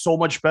gets so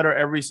much better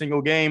every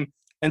single game.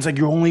 And it's like,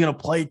 you're only going to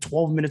play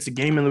 12 minutes a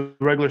game in the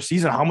regular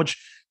season. How much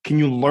can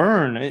you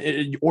learn?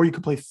 Or you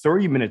could play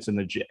 30 minutes in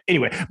the G.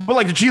 Anyway, but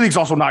like the G League's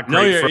also not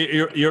great.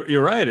 No,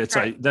 you're right. It's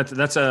right. Like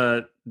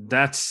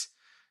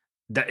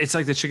it's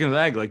like the chicken and the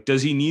egg. Like,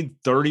 does he need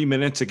 30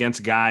 minutes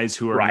against guys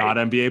who are not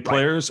NBA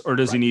players, or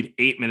does he need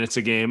 8 minutes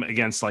a game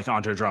against like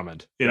Andre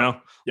Drummond? You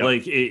know,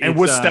 like and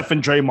with Steph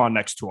and Draymond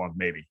next to him,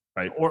 maybe.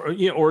 Right.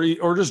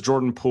 Or just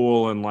Jordan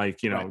Poole and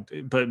like, you know,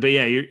 but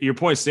yeah, your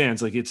point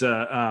stands. Like, it's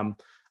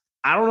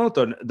I don't know what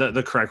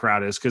the correct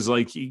route is, because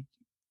like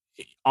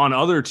on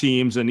other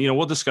teams, and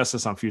we'll discuss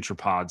this on future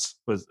pods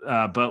with,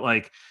 but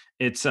like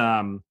it's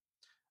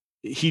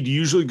he'd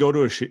usually go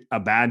to a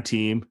bad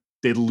team,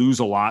 they'd lose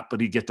a lot, but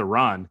he'd get the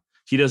run.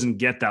 He doesn't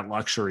get that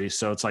luxury,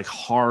 so it's like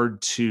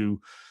hard to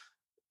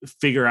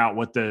figure out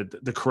what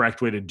the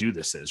correct way to do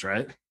this is,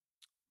 right?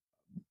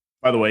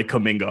 By the way,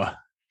 Kuminga.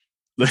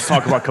 Let's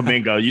talk about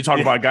Kuminga. You talk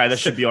about a guy that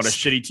should be on a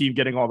shitty team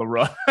getting all the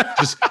run.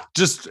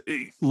 just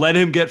let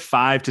him get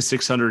 500 to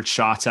 600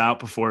 shots out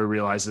before he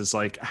realizes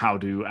like how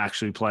to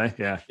actually play.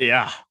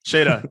 Yeah.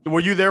 Shada,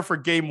 were you there for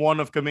game 1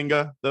 of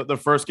Kuminga? The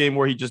first game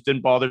where he just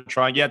didn't bother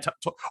trying? Yeah.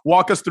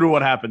 Walk us through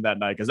what happened that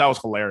night, because that was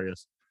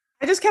hilarious.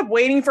 I just kept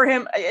waiting for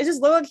him. It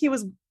just looked like he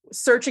was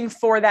searching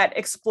for that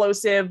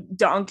explosive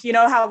dunk. You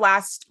know how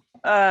last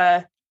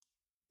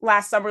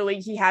summer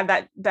league he had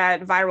that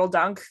viral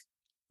dunk.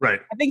 Right.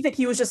 I think that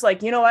he was just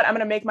like, you know what, I'm going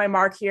to make my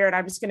mark here, and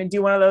I'm just going to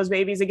do one of those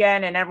babies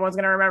again, and everyone's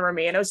going to remember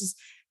me. And it was just,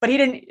 but he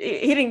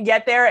didn't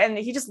get there, and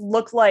he just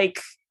looked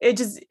like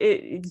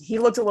he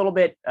looked a little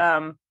bit. I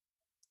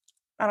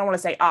don't want to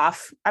say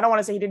off. I don't want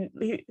to say he didn't.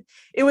 He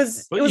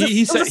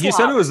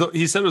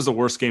said it was the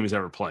worst game he's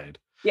ever played.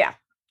 Yeah,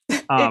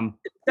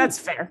 that's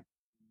fair.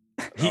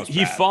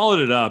 He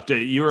followed it up.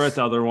 You were at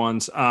the other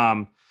ones.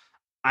 I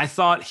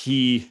thought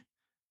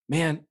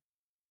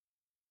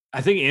I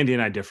think Andy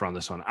and I differ on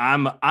this one.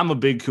 I'm a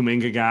big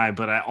Kuminga guy,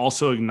 but I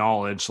also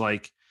acknowledge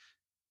like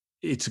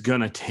it's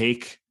gonna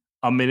take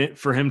a minute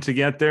for him to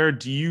get there.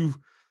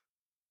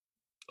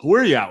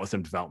 Where are you at with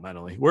him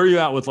developmentally? Where are you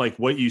at with like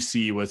what you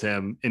see with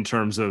him in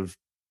terms of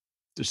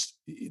just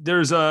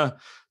there's a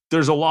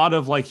lot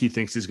of like he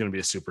thinks he's gonna be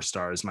a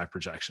superstar is my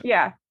projection.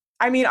 Yeah.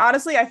 I mean,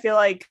 honestly, I feel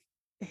like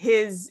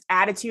his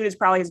attitude is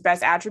probably his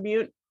best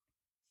attribute,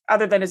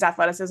 other than his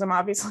athleticism,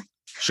 obviously.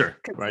 Sure.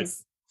 Right.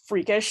 He's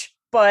freakish.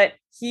 But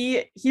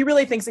he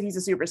really thinks that he's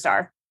a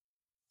superstar.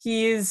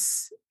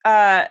 He's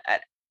and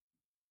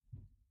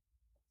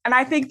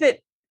I think that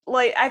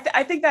like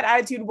I think that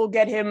attitude will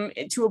get him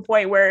to a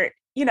point where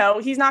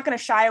he's not going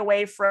to shy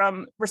away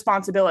from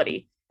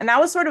responsibility, and that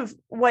was sort of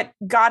what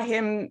got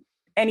him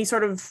any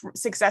sort of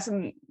success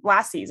in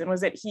last season, was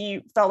that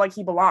he felt like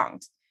he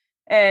belonged.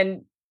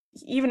 And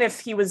even if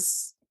he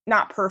was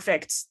not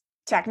perfect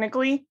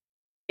technically,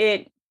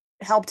 it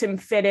helped him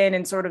fit in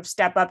and sort of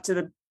step up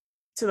to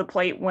the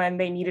plate when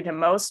they needed him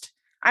most.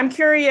 I'm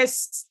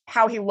curious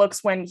how he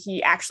looks when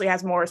he actually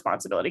has more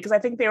responsibility, because I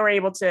think they were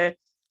able to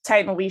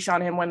tighten the leash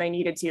on him when they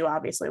needed to,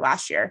 obviously,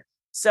 last year.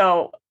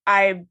 So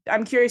I'm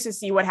curious to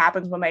see what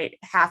happens when they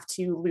have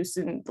to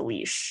loosen the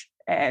leash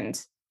and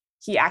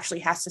he actually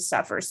has to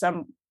suffer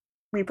some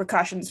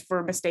repercussions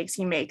for mistakes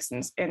he makes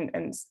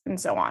and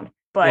so on.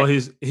 But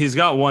well, he's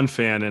got one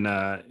fan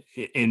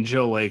in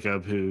Joe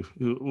Lacob who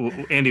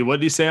Andy, what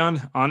did he say on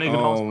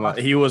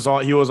he was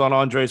on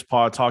Andre's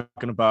pod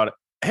talking about it.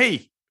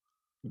 Hey,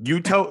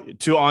 you tell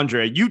to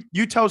Andre,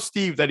 you tell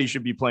Steve that he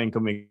should be playing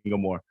Kuminga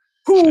more.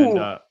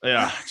 And,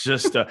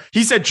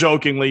 he said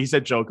jokingly,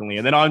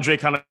 and then Andre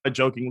kind of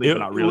jokingly, but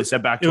not really,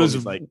 said back to him,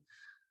 he's like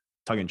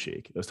tongue in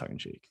cheek. It was tongue in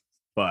cheek,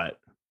 but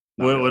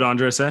what would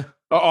Andre say?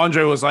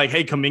 Andre was like,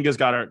 "Hey, Kuminga's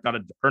got to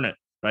earn it,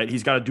 right?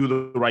 He's got to do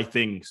the right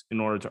things in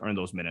order to earn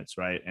those minutes,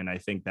 right?" And I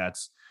think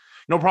that's,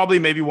 probably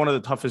maybe one of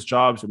the toughest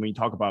jobs. And when you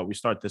talk about, we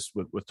start this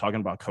with talking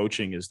about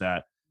coaching, is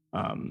that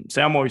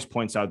Sam always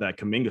points out that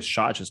Kuminga's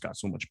shot just got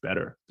so much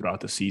better throughout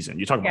the season.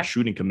 You talk about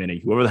shooting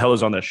committee, whoever the hell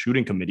is on that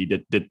shooting committee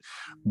did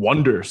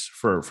wonders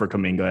for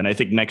Kuminga. And I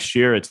think next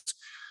year it's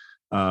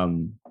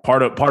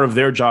part of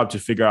their job to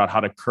figure out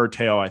how to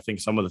curtail, I think,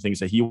 some of the things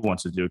that he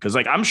wants to do. Because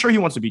I'm sure he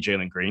wants to be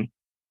Jalen Green.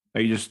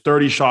 Like, just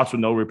 30 shots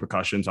with no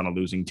repercussions on a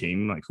losing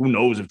team. Like, who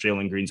knows if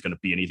Jalen Green's going to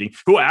be anything?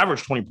 He'll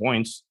average 20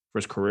 points for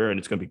his career, and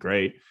it's going to be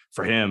great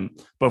for him.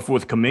 But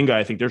with Kuminga,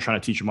 I think they're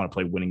trying to teach him how to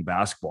play winning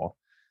basketball.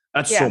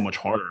 That's so much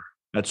harder.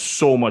 That's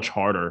so much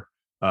harder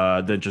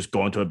than just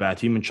going to a bad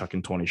team and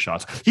chucking 20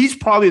 shots. He's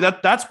probably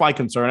that's my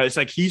concern. It's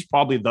like he's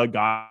probably the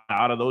guy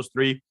out of those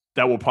three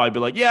that will probably be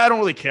like, yeah, I don't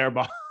really care.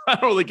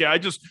 I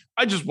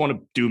just want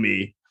to do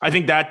me. I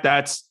think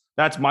that's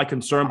my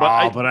concern.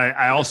 But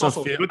I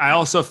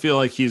also feel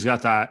like he's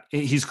got that.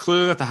 He's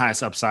clearly got the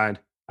highest upside.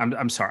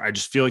 I'm sorry. I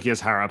just feel like he has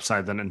higher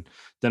upside than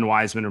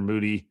Wiseman or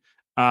Moody.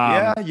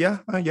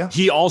 Yeah.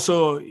 He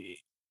also,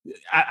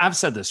 I've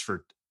said this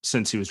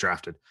since he was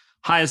drafted.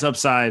 Highest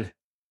upside,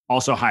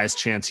 also highest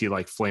chance he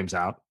flames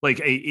out.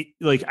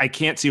 I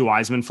can't see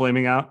Wiseman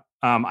flaming out.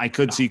 I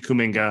could see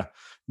Kuminga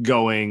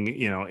going,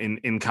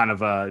 in kind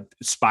of a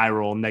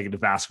spiral negative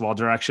basketball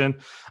direction.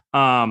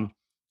 But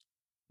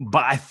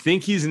I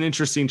think he's an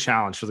interesting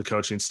challenge for the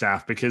coaching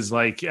staff because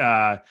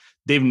I've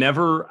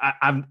never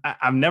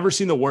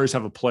seen the Warriors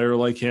have a player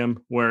like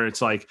him where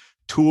it's like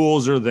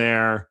tools are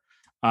there.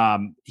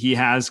 He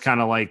has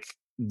kind of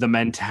the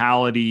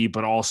mentality,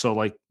 but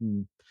also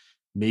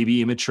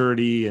maybe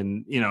immaturity.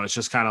 And, it's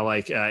just kind of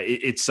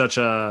it's such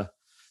a,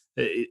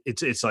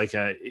 it's like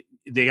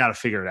they got to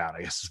figure it out,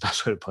 I guess is the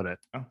best way to put it.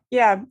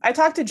 Yeah. I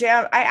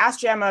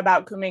asked Jama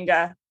about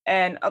Kuminga,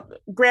 and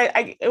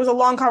it was a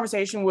long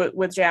conversation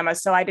with Jama,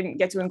 so I didn't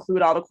get to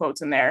include all the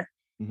quotes in there.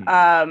 Mm-hmm.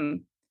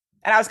 And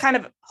I was kind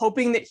of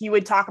hoping that he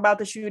would talk about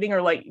the shooting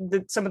or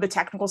some of the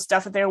technical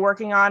stuff that they were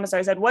working on. So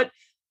I said, what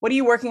are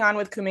you working on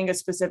with Kuminga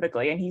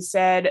specifically? And he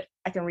said,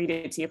 I can read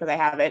it to you because I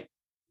have it.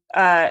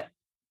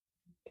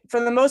 For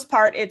the most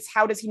part, it's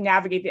how does he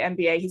navigate the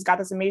NBA? He's got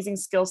this amazing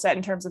skill set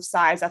in terms of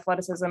size,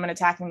 athleticism, and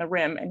attacking the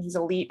rim. And he's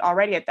elite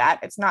already at that.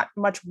 It's not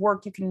much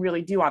work you can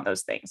really do on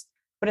those things,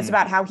 but it's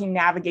about how he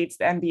navigates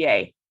the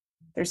NBA.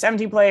 There's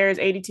 17 players,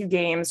 82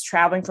 games,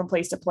 traveling from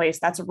place to place.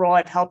 That's a role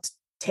I've helped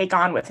take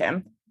on with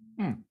him.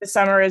 The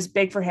summer is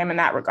big for him in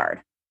that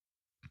regard.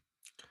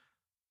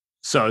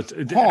 So,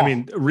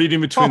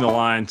 reading between the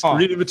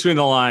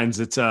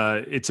lines, it's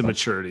a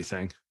maturity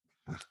thing.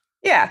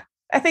 Yeah,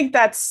 I think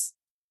that's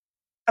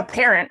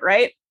apparent,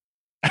 right?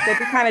 That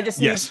he kind of just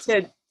needs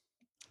to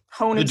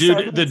hone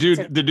himself.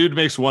 The dude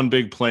makes one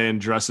big play and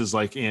dresses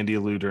like Andy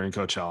Liu during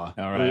Coachella.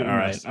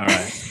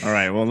 All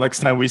right. Well, next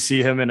time we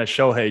see him in a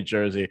Shohei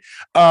jersey.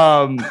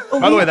 By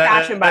the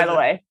way, by the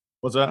way,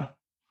 what's that?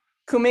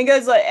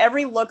 Kuminga's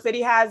every look that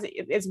he has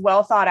is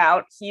well thought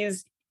out.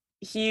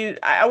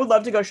 I would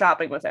love to go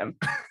shopping with him.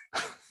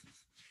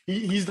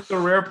 He's the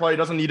rare player. He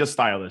doesn't need a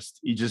stylist.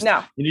 He just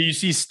you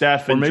see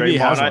Steph and maybe he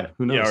has one.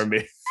 Who knows? Yeah, or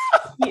maybe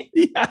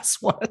he has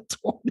one at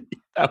 20.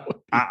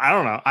 I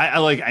don't know.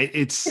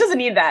 He doesn't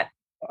need that.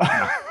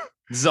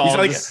 It's all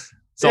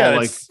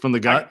from the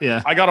gut.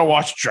 I gotta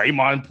watch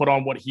Draymond put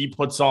on what he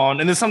puts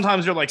on, and then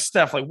sometimes you're like,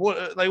 Steph,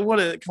 what?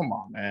 Come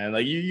on, man!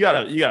 You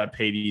gotta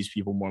pay these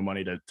people more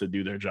money to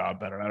do their job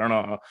better. I don't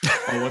know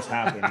what's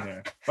happening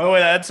there. By the way,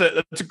 that's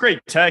a great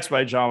text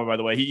by Jama. By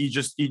the way, he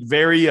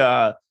very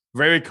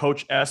very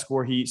coach-esque,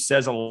 where he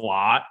says a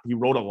lot. He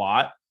wrote a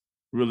lot,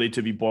 really,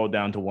 to be boiled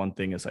down to one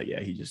thing. It's he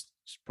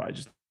probably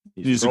just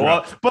needs to grow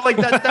up. But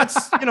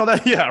that's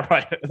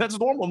right. That's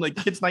normal.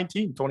 Kid's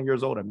 19, 20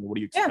 years old. I mean, what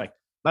do you expect? Yeah.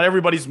 Not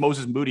everybody's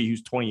Moses Moody,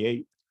 who's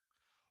 28.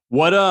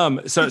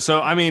 What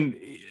so I mean,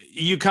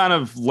 you kind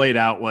of laid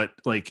out what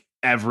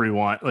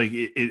everyone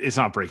it's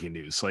not breaking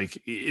news.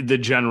 The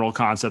general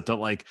concept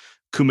that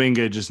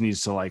Kuminga just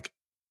needs to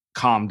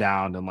calm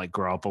down and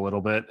grow up a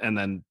little bit, and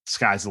then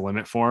sky's the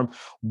limit for him.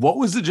 What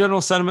was the general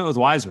sentiment with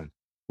Wiseman?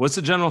 What's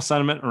the general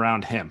sentiment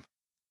around him?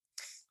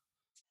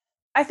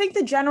 I think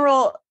the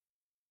general,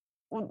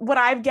 what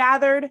I've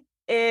gathered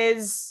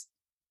is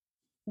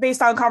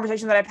based on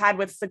conversation that I've had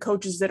with the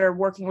coaches that are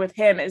working with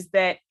him is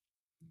that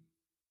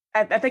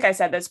I think I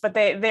said this, but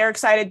they're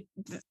excited.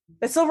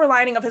 The silver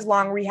lining of his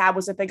long rehab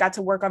was that they got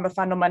to work on the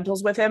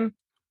fundamentals with him.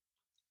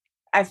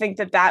 I think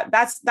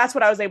that's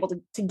what I was able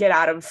to get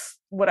out of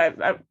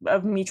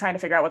of me trying to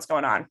figure out what's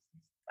going on.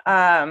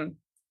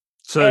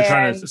 So they're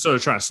trying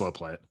to slow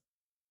play it.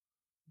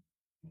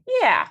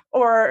 Yeah,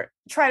 or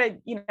try to,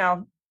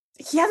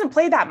 he hasn't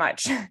played that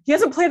much. He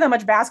hasn't played that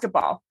much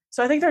basketball.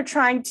 So I think they're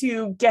trying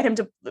to get him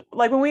to,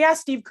 like, when we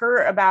asked Steve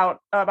Kerr about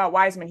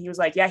Wiseman, he was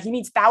like, yeah, he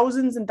needs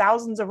thousands and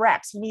thousands of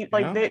reps. He needs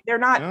they're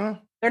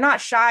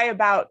not shy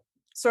about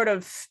sort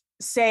of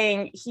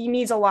saying he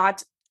needs a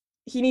lot.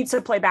 He needs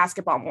to play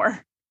basketball more.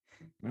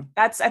 Yeah.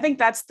 I think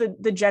that's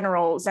the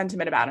general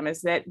sentiment about him,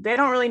 is that they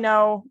don't really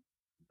know.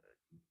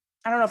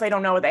 I don't know if they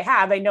don't know what they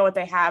have. They know what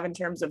they have in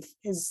terms of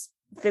his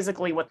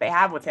physically, what they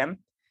have with him.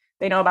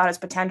 They know about his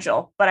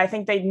potential, but I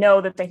think they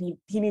know that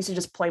he needs to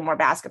just play more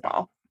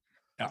basketball.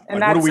 Yeah.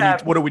 And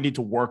what do we need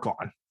to work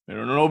on?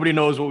 Nobody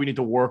knows what we need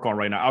to work on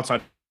right now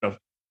outside of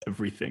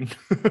everything.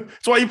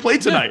 That's why he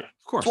played tonight.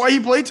 Of course. That's why he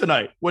played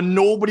tonight when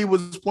nobody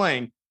was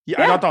playing.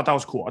 I thought that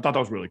was cool. I thought that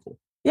was really cool.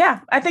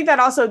 Yeah. I think that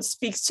also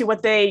speaks to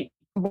what they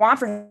want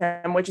for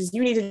him, which is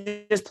you need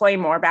to just play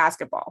more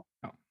basketball.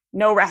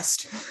 No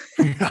rest.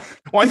 Yeah.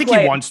 Well, I think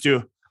he wants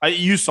to.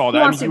 You saw that.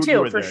 He wants to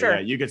too, for sure. Yeah,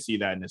 you could see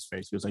that in his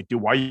face. He was like,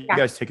 dude, why are you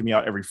guys taking me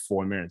out every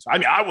 4 minutes? I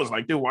mean, I was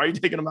like, dude, why are you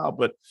taking him out?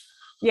 But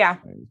yeah,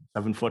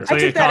 7 footer.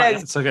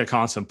 It's like a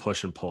constant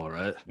push and pull,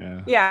 right?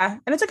 Yeah. Yeah.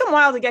 And it took him a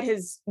while to get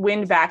his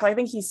wind back. I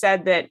think he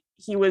said that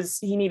he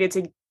needed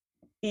to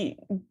be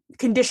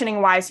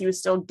conditioning wise. He was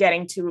still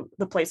getting to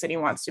the place that he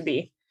wants to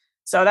be.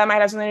 So that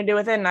might have something to do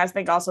with it. And I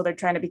think also they're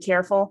trying to be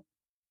careful,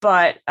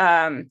 but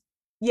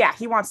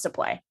he wants to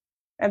play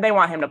and they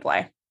want him to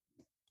play.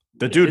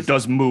 The dude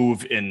does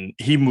move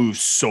he moves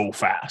so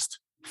fast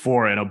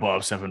for an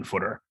above 7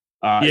 footer.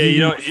 You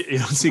don't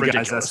see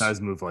guys that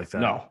size move like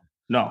that.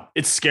 No,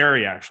 it's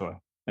scary actually.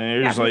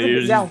 And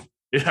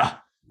yeah.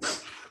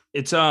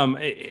 It's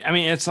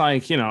it's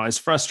like, as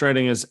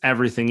frustrating as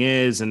everything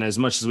is, and as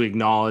much as we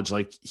acknowledge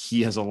like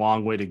he has a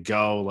long way to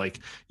go, like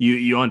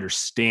you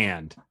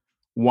understand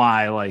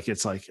why, like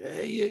it's like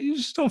you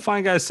just don't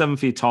find guys 7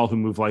 feet tall who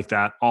move like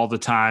that all the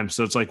time.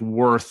 So it's like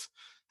worth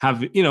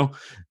having,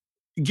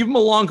 give him a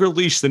longer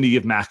leash than you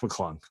give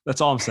McClung.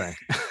 That's all I'm saying.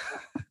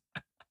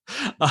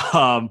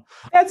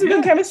 Had some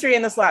good chemistry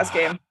in this last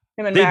game.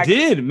 They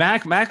did.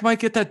 Mac might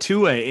get that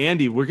 2-way.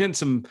 Andy, we're getting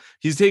some.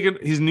 He's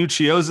new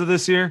Chioza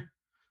this year.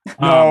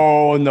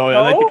 No.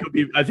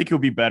 I think he'll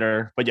be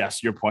better. But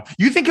yes, your point.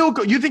 You think he'll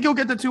get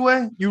the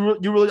 2-way? You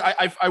really?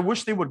 I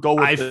wish they would go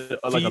with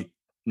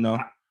no.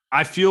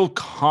 I feel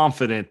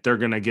confident they're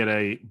gonna get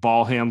a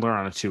ball handler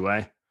on a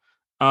 2-way.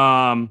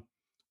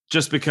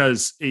 Just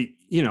because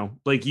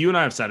like you and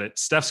I have said it,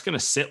 Steph's going to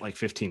sit like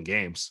 15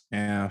 games.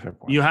 Yeah, fair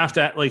point. You have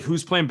to, like,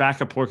 who's playing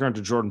backup point guard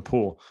to Jordan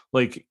Poole?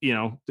 Like,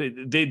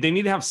 they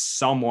need to have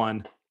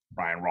someone.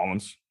 Ryan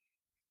Rollins.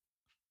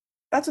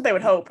 That's what they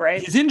would hope,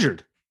 right? He's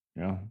injured.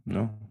 Yeah,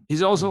 no.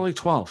 He's also like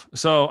 12.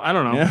 So I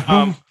don't know.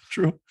 Yeah,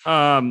 true.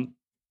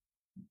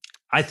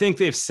 I think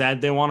they've said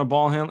they want a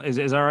ball handler. Is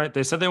that right?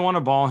 They said they want a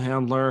ball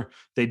handler.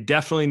 They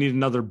definitely need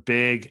another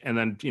big, and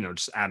then,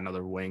 just add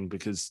another wing,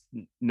 because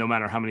no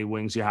matter how many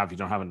wings you have, you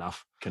don't have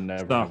enough. Can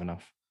never have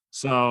enough.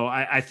 So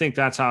I think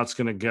that's how it's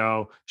going to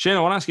go. Shane,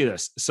 I want to ask you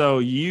this. So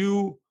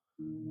you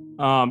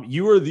are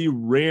the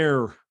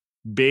rare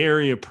Bay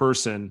Area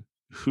person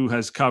who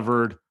has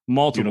covered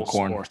multiple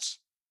sports.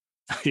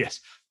 Yes.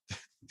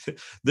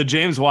 The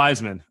James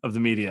Wiseman of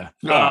the media.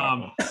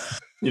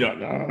 You don't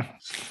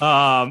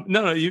know.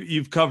 No.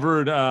 You've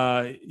covered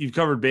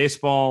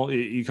baseball.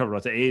 You covered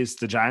what, the A's,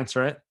 the Giants,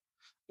 right?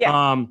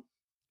 Yeah.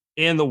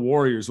 And the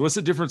Warriors. What's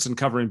the difference in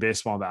covering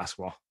baseball and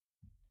basketball?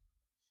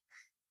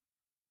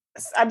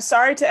 I'm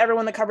sorry to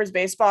everyone that covers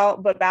baseball,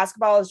 but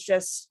basketball is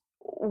just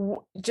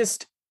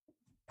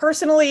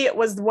personally, it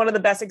was one of the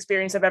best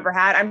experiences I've ever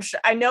had.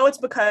 I know it's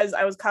because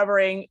I was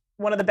covering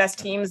one of the best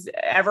teams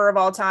ever of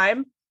all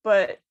time,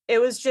 but it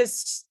was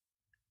just,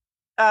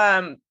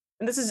 and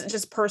this is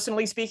just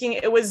personally speaking,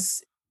 it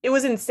was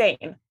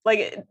insane.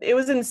 Like it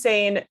was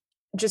insane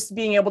just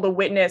being able to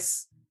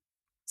witness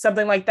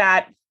something like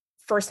that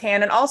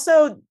firsthand. And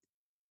also,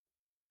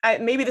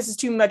 maybe this is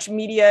too much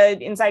media,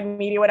 inside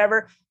media,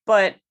 whatever,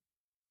 but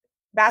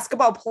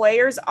basketball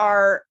players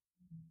are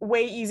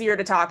way easier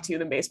to talk to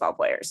than baseball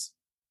players.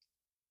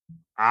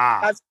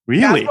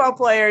 Really? Basketball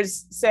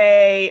players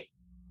say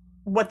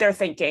what they're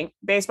thinking.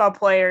 Baseball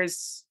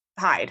players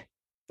hide.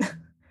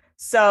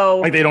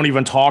 So like they don't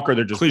even talk, or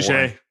they're just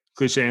cliche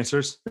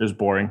answers. They're just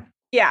boring.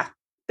 Yeah.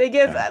 They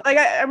give like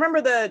I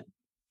remember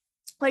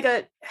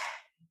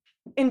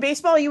in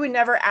baseball you would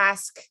never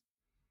ask,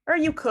 or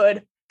you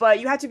could, but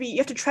you have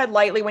to tread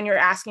lightly when you're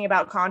asking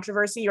about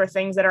controversy or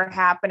things that are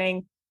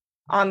happening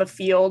on the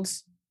field.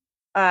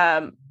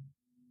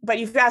 but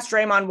you've asked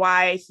Draymond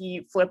why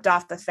he flipped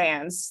off the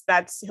fans.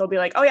 He'll be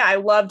like, "Oh yeah, I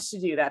loved to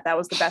do that. That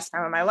was the best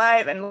time of my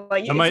life." And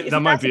like that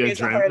might be a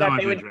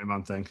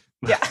Draymond thing.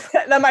 Yeah,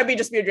 that might be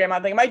just be a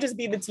Draymond thing. It might just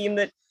be the team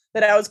that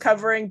I was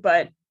covering,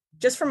 but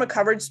just from a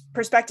coverage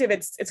perspective,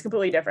 it's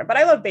completely different. But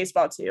I love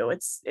baseball too.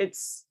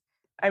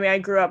 I mean, I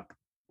grew up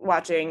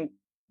watching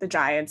the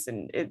Giants,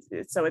 and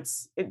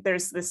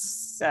there's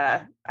this.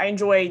 I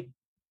enjoy.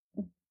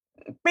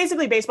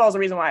 Basically, baseball is the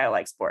reason why I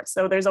like sports.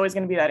 So there's always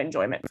going to be that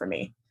enjoyment for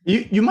me.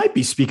 You might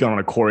be speaking on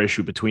a core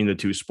issue between the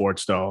two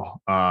sports, though.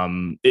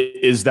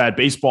 Is that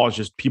baseball is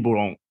just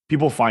people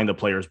find the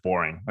players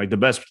boring. Like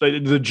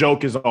the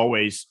joke is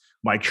always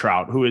Mike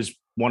Trout, who is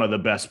one of the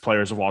best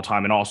players of all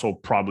time and also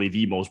probably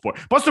the most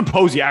boring. Buster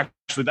Posey,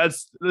 actually,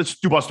 let's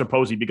do Buster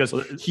Posey because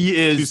he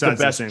is the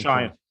best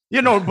Giant.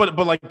 You know, but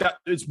like that,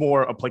 it's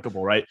more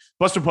applicable, right?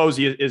 Buster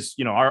Posey is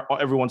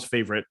everyone's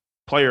favorite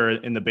player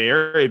in the Bay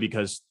Area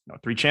because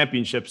 3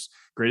 championships,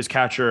 greatest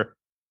catcher.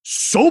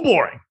 So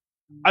boring.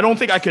 I don't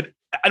think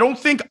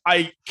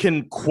I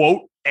can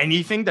quote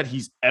anything that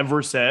he's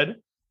ever said.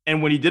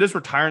 And when he did his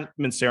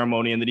retirement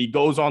ceremony and then he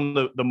goes on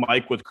the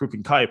mic with Kruk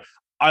and Kipe,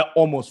 I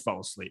almost fell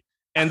asleep.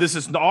 And this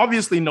is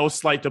obviously no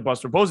slight to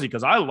Buster Posey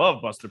because I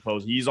love Buster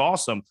Posey. He's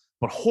awesome.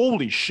 But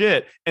holy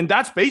shit. And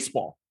that's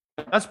baseball.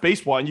 That's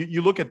baseball. And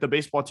you look at the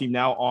baseball team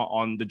now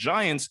on the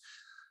Giants.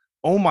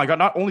 Oh my God.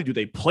 Not only do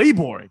they play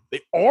boring,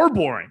 they are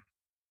boring.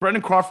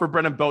 Brendan Crawford,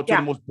 Brendan Belt, two of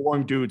the most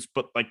boring dudes,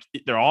 but like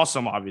they're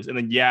awesome, obviously. And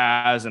then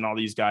Yaz and all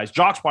these guys.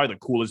 Jock's probably the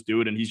coolest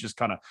dude, and he's just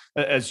kind of,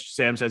 as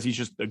Sam says, he's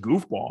just a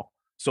goofball.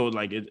 So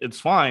like it's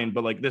fine,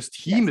 but like this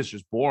team is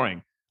just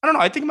boring. I don't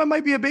know. I think it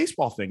might be a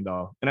baseball thing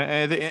though,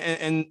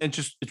 and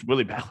just it's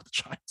really bad with the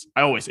Giants.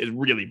 It's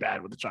really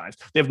bad with the Giants.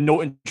 They have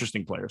no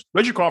interesting players.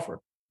 Reggie Crawford,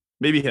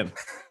 maybe him.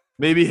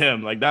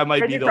 Like that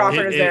might Reggie be the.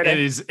 Crawford it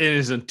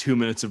is in 2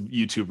 minutes of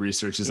YouTube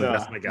research. Is like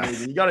that's my guy.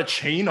 You got a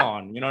chain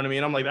on. You know what I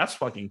mean? I'm like that's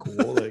fucking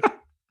cool. Like,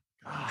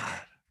 God.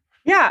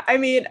 Yeah, I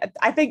mean,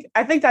 I think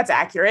that's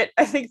accurate.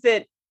 I think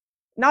that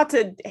not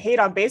to hate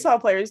on baseball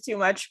players too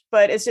much,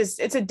 but it's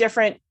a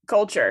different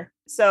culture.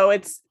 So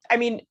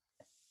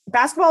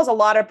basketball is a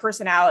lot of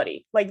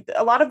personality. Like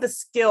a lot of the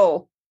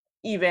skill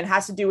even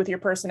has to do with your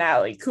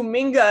personality.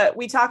 Kuminga,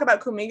 we talk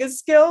about Kuminga's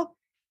skill.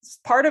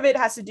 Part of it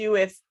has to do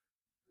with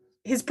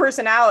his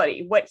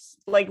personality, what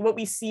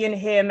we see in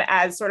him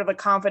as sort of a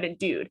confident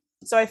dude.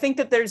 So I think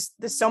that there's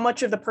so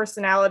much of the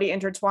personality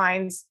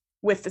intertwines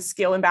with the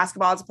skill in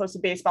basketball as opposed to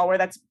baseball, where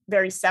that's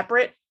very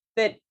separate,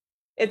 that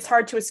it's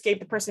hard to escape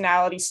the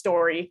personality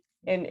story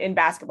in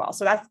basketball.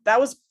 So that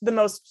was the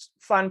most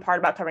fun part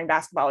about covering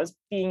basketball, is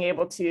being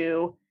able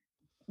to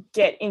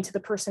get into the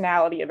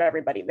personality of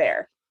everybody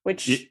there,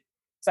 which is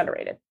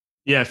underrated.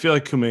 Yeah, I feel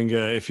like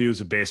Kuminga, if he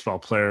was a baseball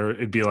player,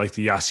 it'd be like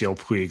the Yasiel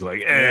Puig,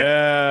 like,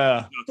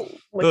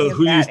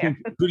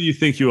 who do you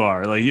think you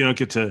are? Like, you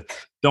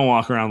don't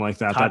walk around like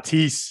that.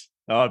 Tatis.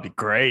 Oh, it'd be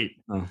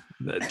great.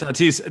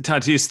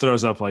 Tatis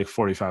throws up like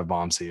 45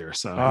 bombs a year,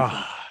 so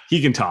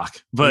he can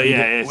talk. But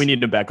we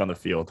need him back on the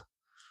field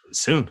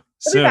soon.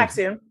 He'll be back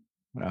soon.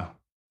 Yeah.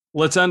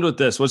 Let's end with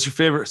this. What's your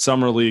favorite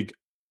summer league?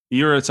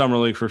 You were at summer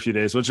league for a few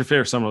days. What's your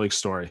favorite summer league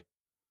story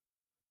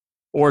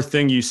or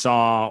thing you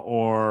saw,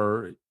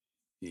 or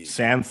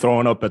Sam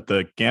throwing up at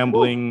the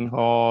gambling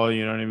hall,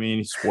 you know what I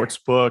mean? Sports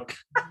book,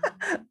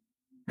 a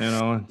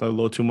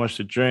little too much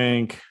to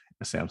drink.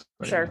 Sam's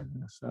sure.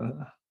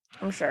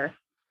 I'm sure.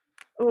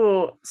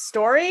 Ooh,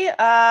 story.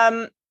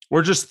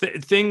 Or just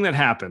thing that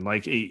happened,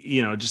 like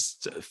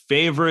just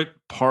favorite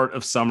part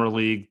of summer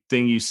league,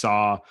 thing you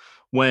saw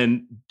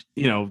when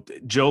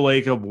Joe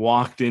Lacob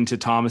walked into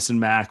Thomas and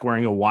Mack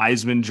wearing a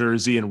Wiseman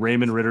jersey and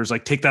Raymond Ritter's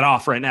like, take that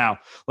off right now,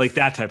 like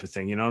that type of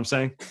thing. You know what I'm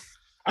saying?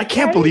 I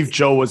can't believe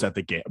Joe was at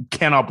the game.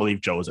 Cannot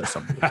believe Joe was at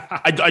something.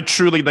 I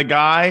truly, the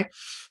guy.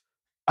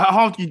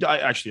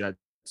 Actually,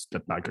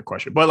 that's not a good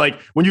question. But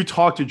like when you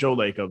talk to Joe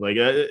Lacob, like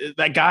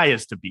that guy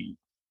is to be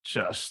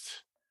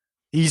just.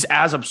 He's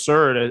as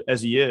absurd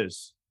as he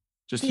is.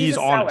 Just he's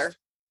honest.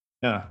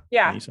 Seller.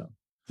 Yeah.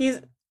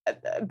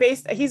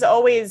 He's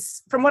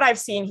always, from what I've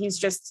seen,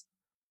 he's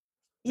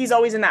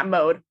always in that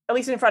mode. At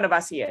least in front of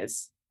us, he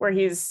is, where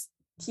he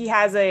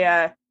has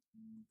a.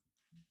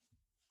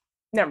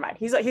 Never mind.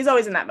 He's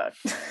always in that mode.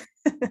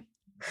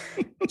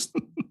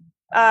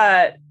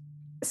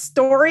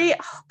 Story.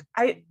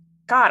 I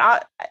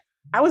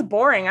was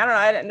boring. I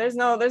don't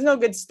know. There's no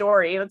good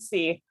story. Let's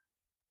see.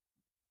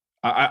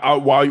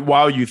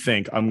 While you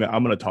think, I'm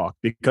gonna talk,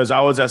 because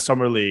I was at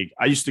summer league.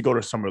 I used to go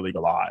to summer league a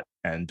lot,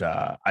 and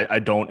I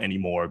don't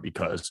anymore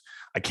because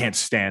I can't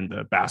stand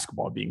the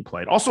basketball being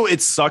played. Also,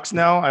 it sucks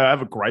now. I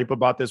have a gripe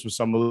about this with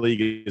summer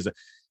league.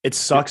 It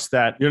sucks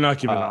that you're not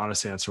giving an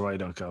honest answer why you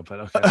don't go, but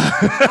okay.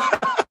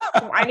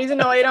 I need to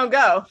know why you don't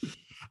go.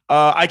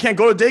 I can't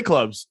go to day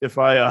clubs if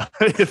I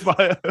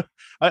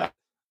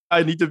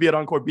need to be at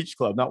Encore Beach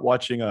Club, not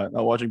watching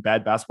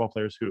bad basketball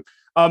players hoop.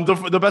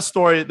 The best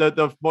story,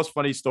 the most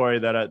funny story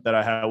that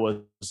I had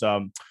was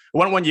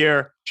one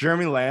year,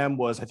 Jeremy Lamb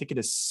was, I think, in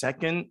his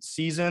second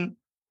season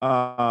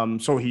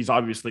So he's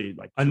obviously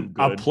like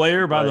a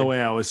player, by the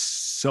way, I was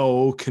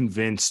so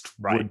convinced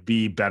would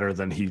be better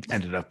than he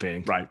ended up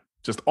being. Right.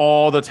 Just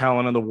all the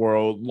talent in the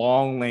world,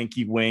 long,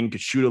 lanky wing,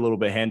 could shoot a little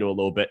bit, handle a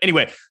little bit.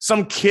 Anyway,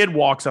 some kid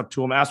walks up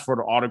to him, asks for an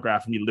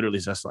autograph, and he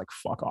literally says like,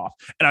 fuck off.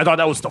 And I thought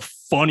that was the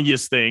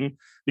funniest thing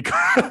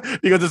because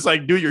it's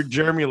like, dude, you're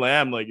Jeremy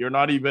Lamb. Like, you're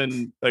not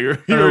even like you're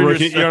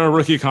on a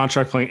rookie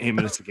contract playing 8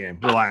 minutes a game.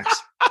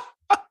 Relax.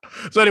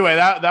 So anyway,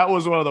 that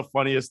was one of the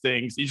funniest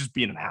things. He's just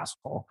being an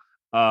asshole.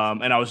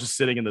 And I was just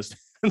sitting in the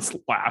stands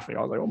laughing.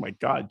 I was like, oh my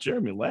God,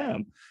 Jeremy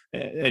Lamb.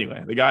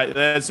 Anyway, the guy,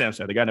 as Sam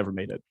said, the guy never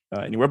made it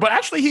anywhere. But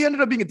actually, he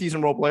ended up being a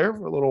decent role player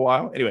for a little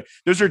while. Anyway,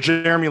 there's your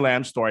Jeremy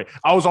Lamb story.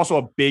 I was also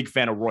a big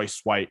fan of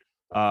Royce White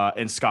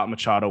and Scott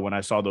Machado when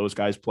I saw those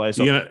guys play.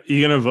 So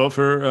you gonna vote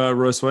for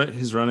Royce White?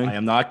 He's running. I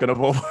am not gonna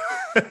vote.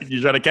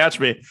 You're trying to catch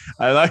me.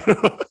 I like.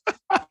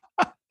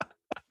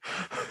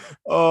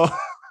 Oh.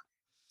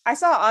 I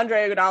saw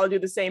Andre Iguodala do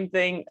the same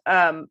thing,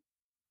 but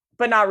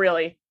not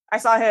really. I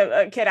saw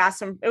a kid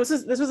asked him, this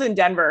was in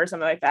Denver or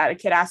something like that. A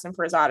kid asked him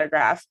for his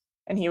autograph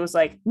and he was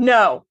like,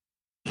 no.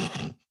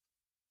 And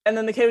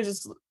then the kid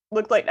just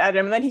looked like at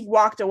him and then he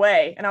walked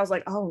away and I was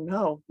like, oh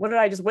no, what did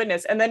I just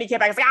witness? And then he came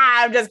back and said,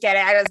 I'm just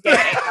kidding.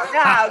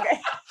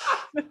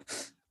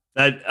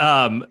 Okay.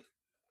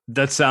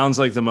 That sounds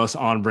like the most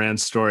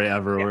on-brand story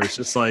ever, where it's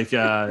just like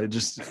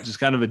just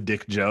kind of a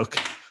dick joke,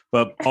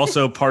 but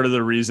also part of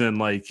the reason,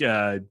 like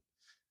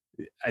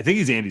I think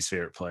he's Andy's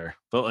favorite player,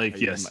 but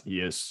like, yes, he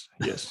is.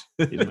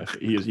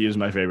 He is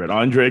my favorite.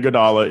 Andre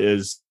Iguodala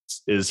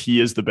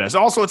is the best.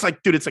 Also, it's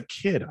like, dude, it's a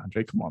kid.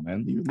 Andre, come on,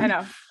 man. I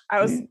know.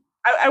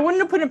 I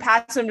wouldn't have put it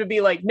past him to be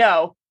like,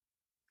 no.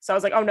 So I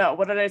was like, oh no,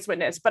 what did I just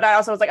witness? But I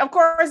also was like, of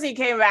course he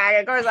came back.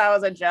 Of course that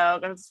was a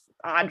joke. It was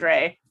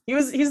Andre.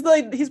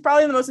 He's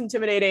probably the most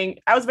intimidating.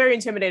 I was very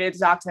intimidated to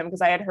talk to him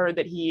because I had heard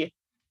that he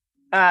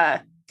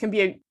can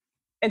be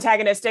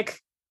antagonistic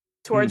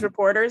towards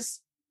reporters.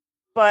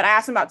 But I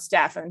asked him about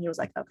Steph, and he was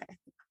like, "Okay."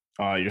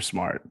 Oh, you're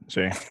smart.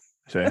 See,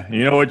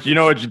 you know what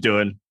you're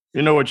doing.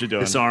 You know what you're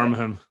doing. Disarm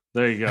him.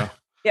 There you go.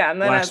 Yeah,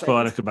 and then wax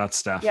poetic about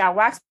Steph. Yeah,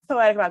 wax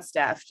poetic about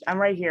Steph. I'm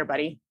right here,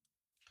 buddy.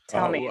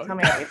 Tell me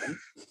everything.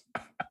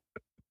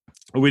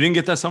 We didn't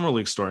get that summer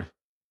league story.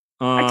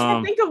 I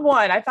can't think of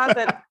one. I thought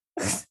that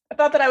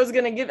I was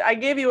gonna give. I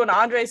gave you an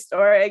Andre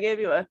story. I gave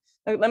you a.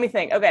 Let me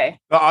think. Okay.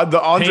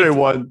 The Andre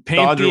one.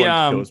 Paint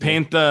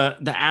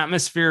the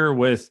atmosphere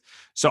with.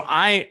 So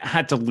I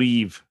had to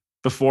leave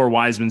before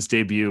Wiseman's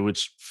debut,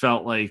 which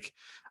felt like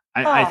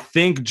I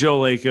think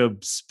Joe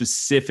Lacob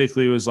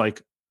specifically was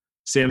like,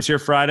 Sam's here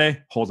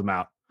Friday, hold him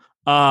out.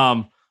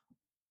 But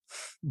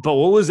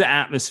what was the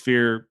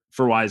atmosphere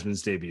for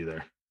Wiseman's debut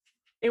there?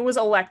 It was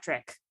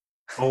electric.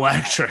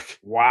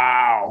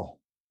 Wow.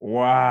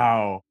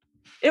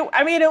 It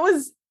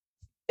was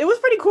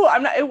pretty cool.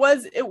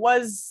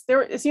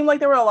 It seemed like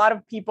there were a lot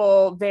of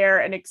people there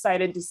and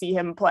excited to see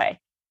him play.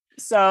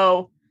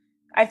 So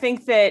I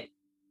think that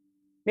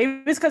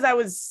maybe it's because I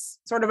was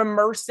sort of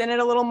immersed in it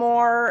a little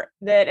more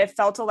that it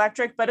felt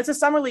electric, but it's a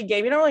summer league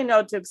game. You don't really know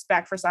what to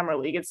expect for summer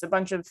league. It's a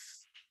bunch of,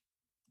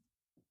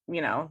 I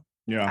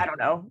don't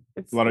know.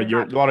 It's a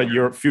lot of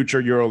your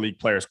future EuroLeague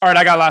players. All right,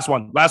 I got last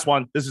one.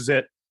 This is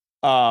it.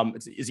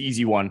 It's an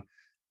easy one.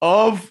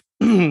 Of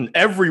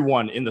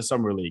everyone in the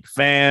summer league,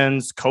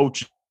 fans,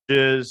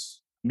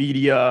 coaches,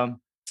 media,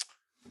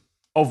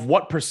 of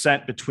what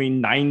percent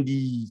between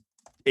 98%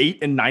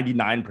 and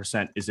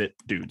 99% is it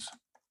dudes?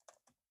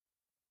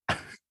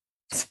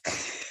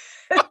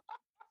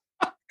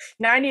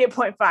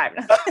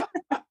 98.5.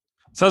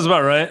 Sounds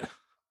about right.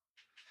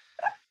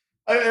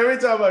 Every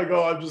time I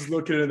go, I'm just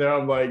looking in there.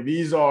 I'm like,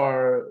 these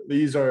are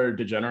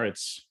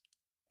degenerates.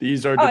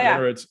 These are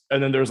degenerates. Yeah.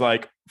 And then there's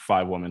like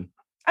 5 women.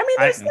 I mean,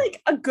 there's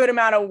like a good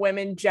amount of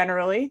women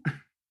generally.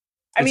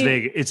 It's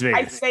Vegas.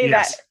 I say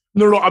that.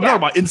 No, I'm not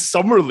about in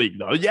summer league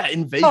though. Yeah,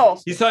 in Vegas. Oh.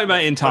 He's talking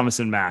about in Thomas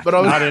and Mack,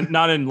 but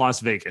not in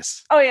Las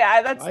Vegas. Oh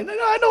yeah, I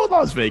know what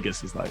Las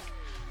Vegas is like.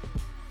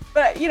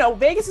 But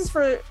Vegas is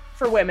for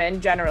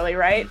women generally,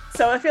 right?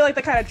 So I feel like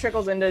that kind of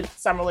trickles into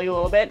summer league a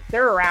little bit.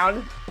 They're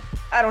around.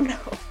 I don't know.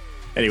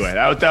 Anyway,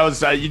 that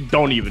was you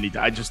don't even need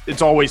to.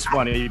 It's always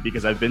funny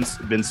because I've been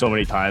so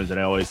many times,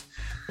 and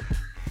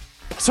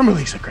summer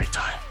league's a great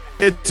time.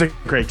 It's a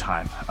great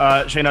time.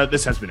 Shayna,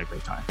 this has been a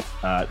great time.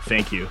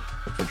 Thank you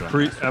for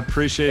joining us.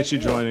 Appreciate you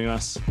joining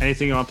us.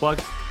 Anything you want to plug?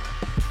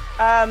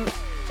 I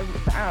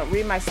don't know,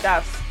 read my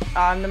stuff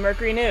on the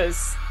Mercury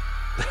News.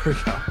 There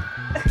we go.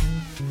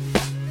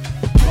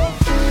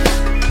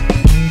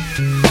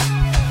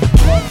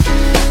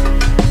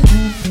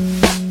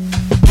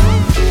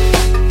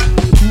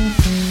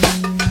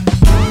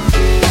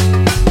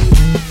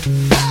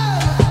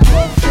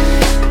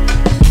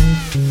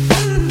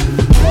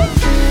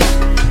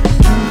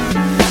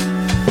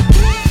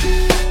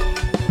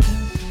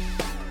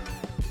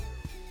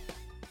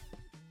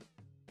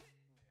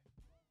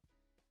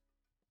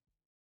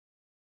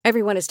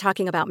 Everyone is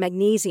talking about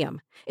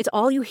magnesium. It's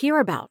all you hear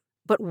about.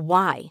 But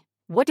why?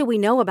 What do we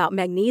know about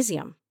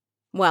magnesium?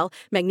 Well,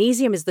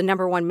 magnesium is the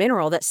number one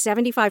mineral that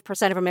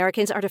 75% of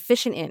Americans are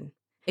deficient in.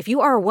 If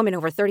you are a woman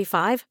over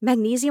 35,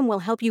 magnesium will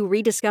help you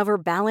rediscover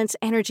balance,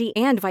 energy,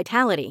 and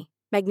vitality.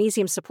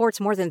 Magnesium supports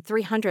more than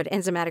 300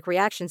 enzymatic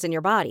reactions in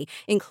your body,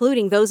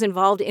 including those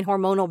involved in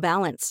hormonal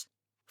balance.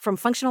 From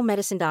functional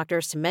medicine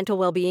doctors to mental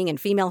well-being and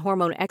female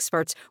hormone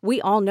experts,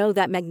 we all know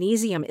that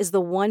magnesium is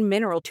the one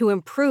mineral to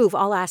improve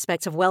all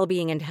aspects of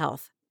well-being and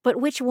health. But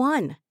which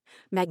one?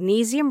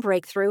 Magnesium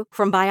Breakthrough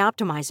from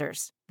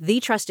Bioptimizers, the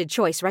trusted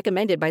choice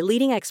recommended by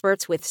leading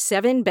experts with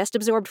 7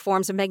 best-absorbed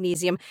forms of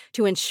magnesium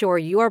to ensure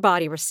your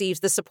body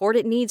receives the support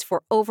it needs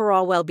for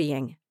overall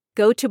well-being.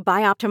 Go to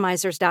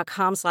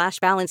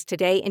bioptimizers.com/balance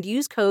today and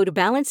use code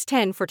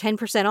BALANCE10 for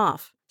 10%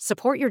 off.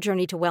 Support your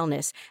journey to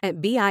wellness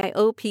at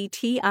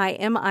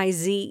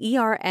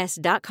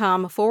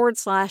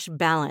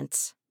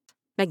bioptimizers.com/balance.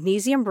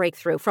 Magnesium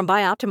Breakthrough from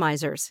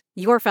Bioptimizers,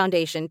 your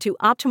foundation to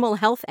optimal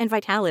health and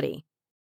vitality.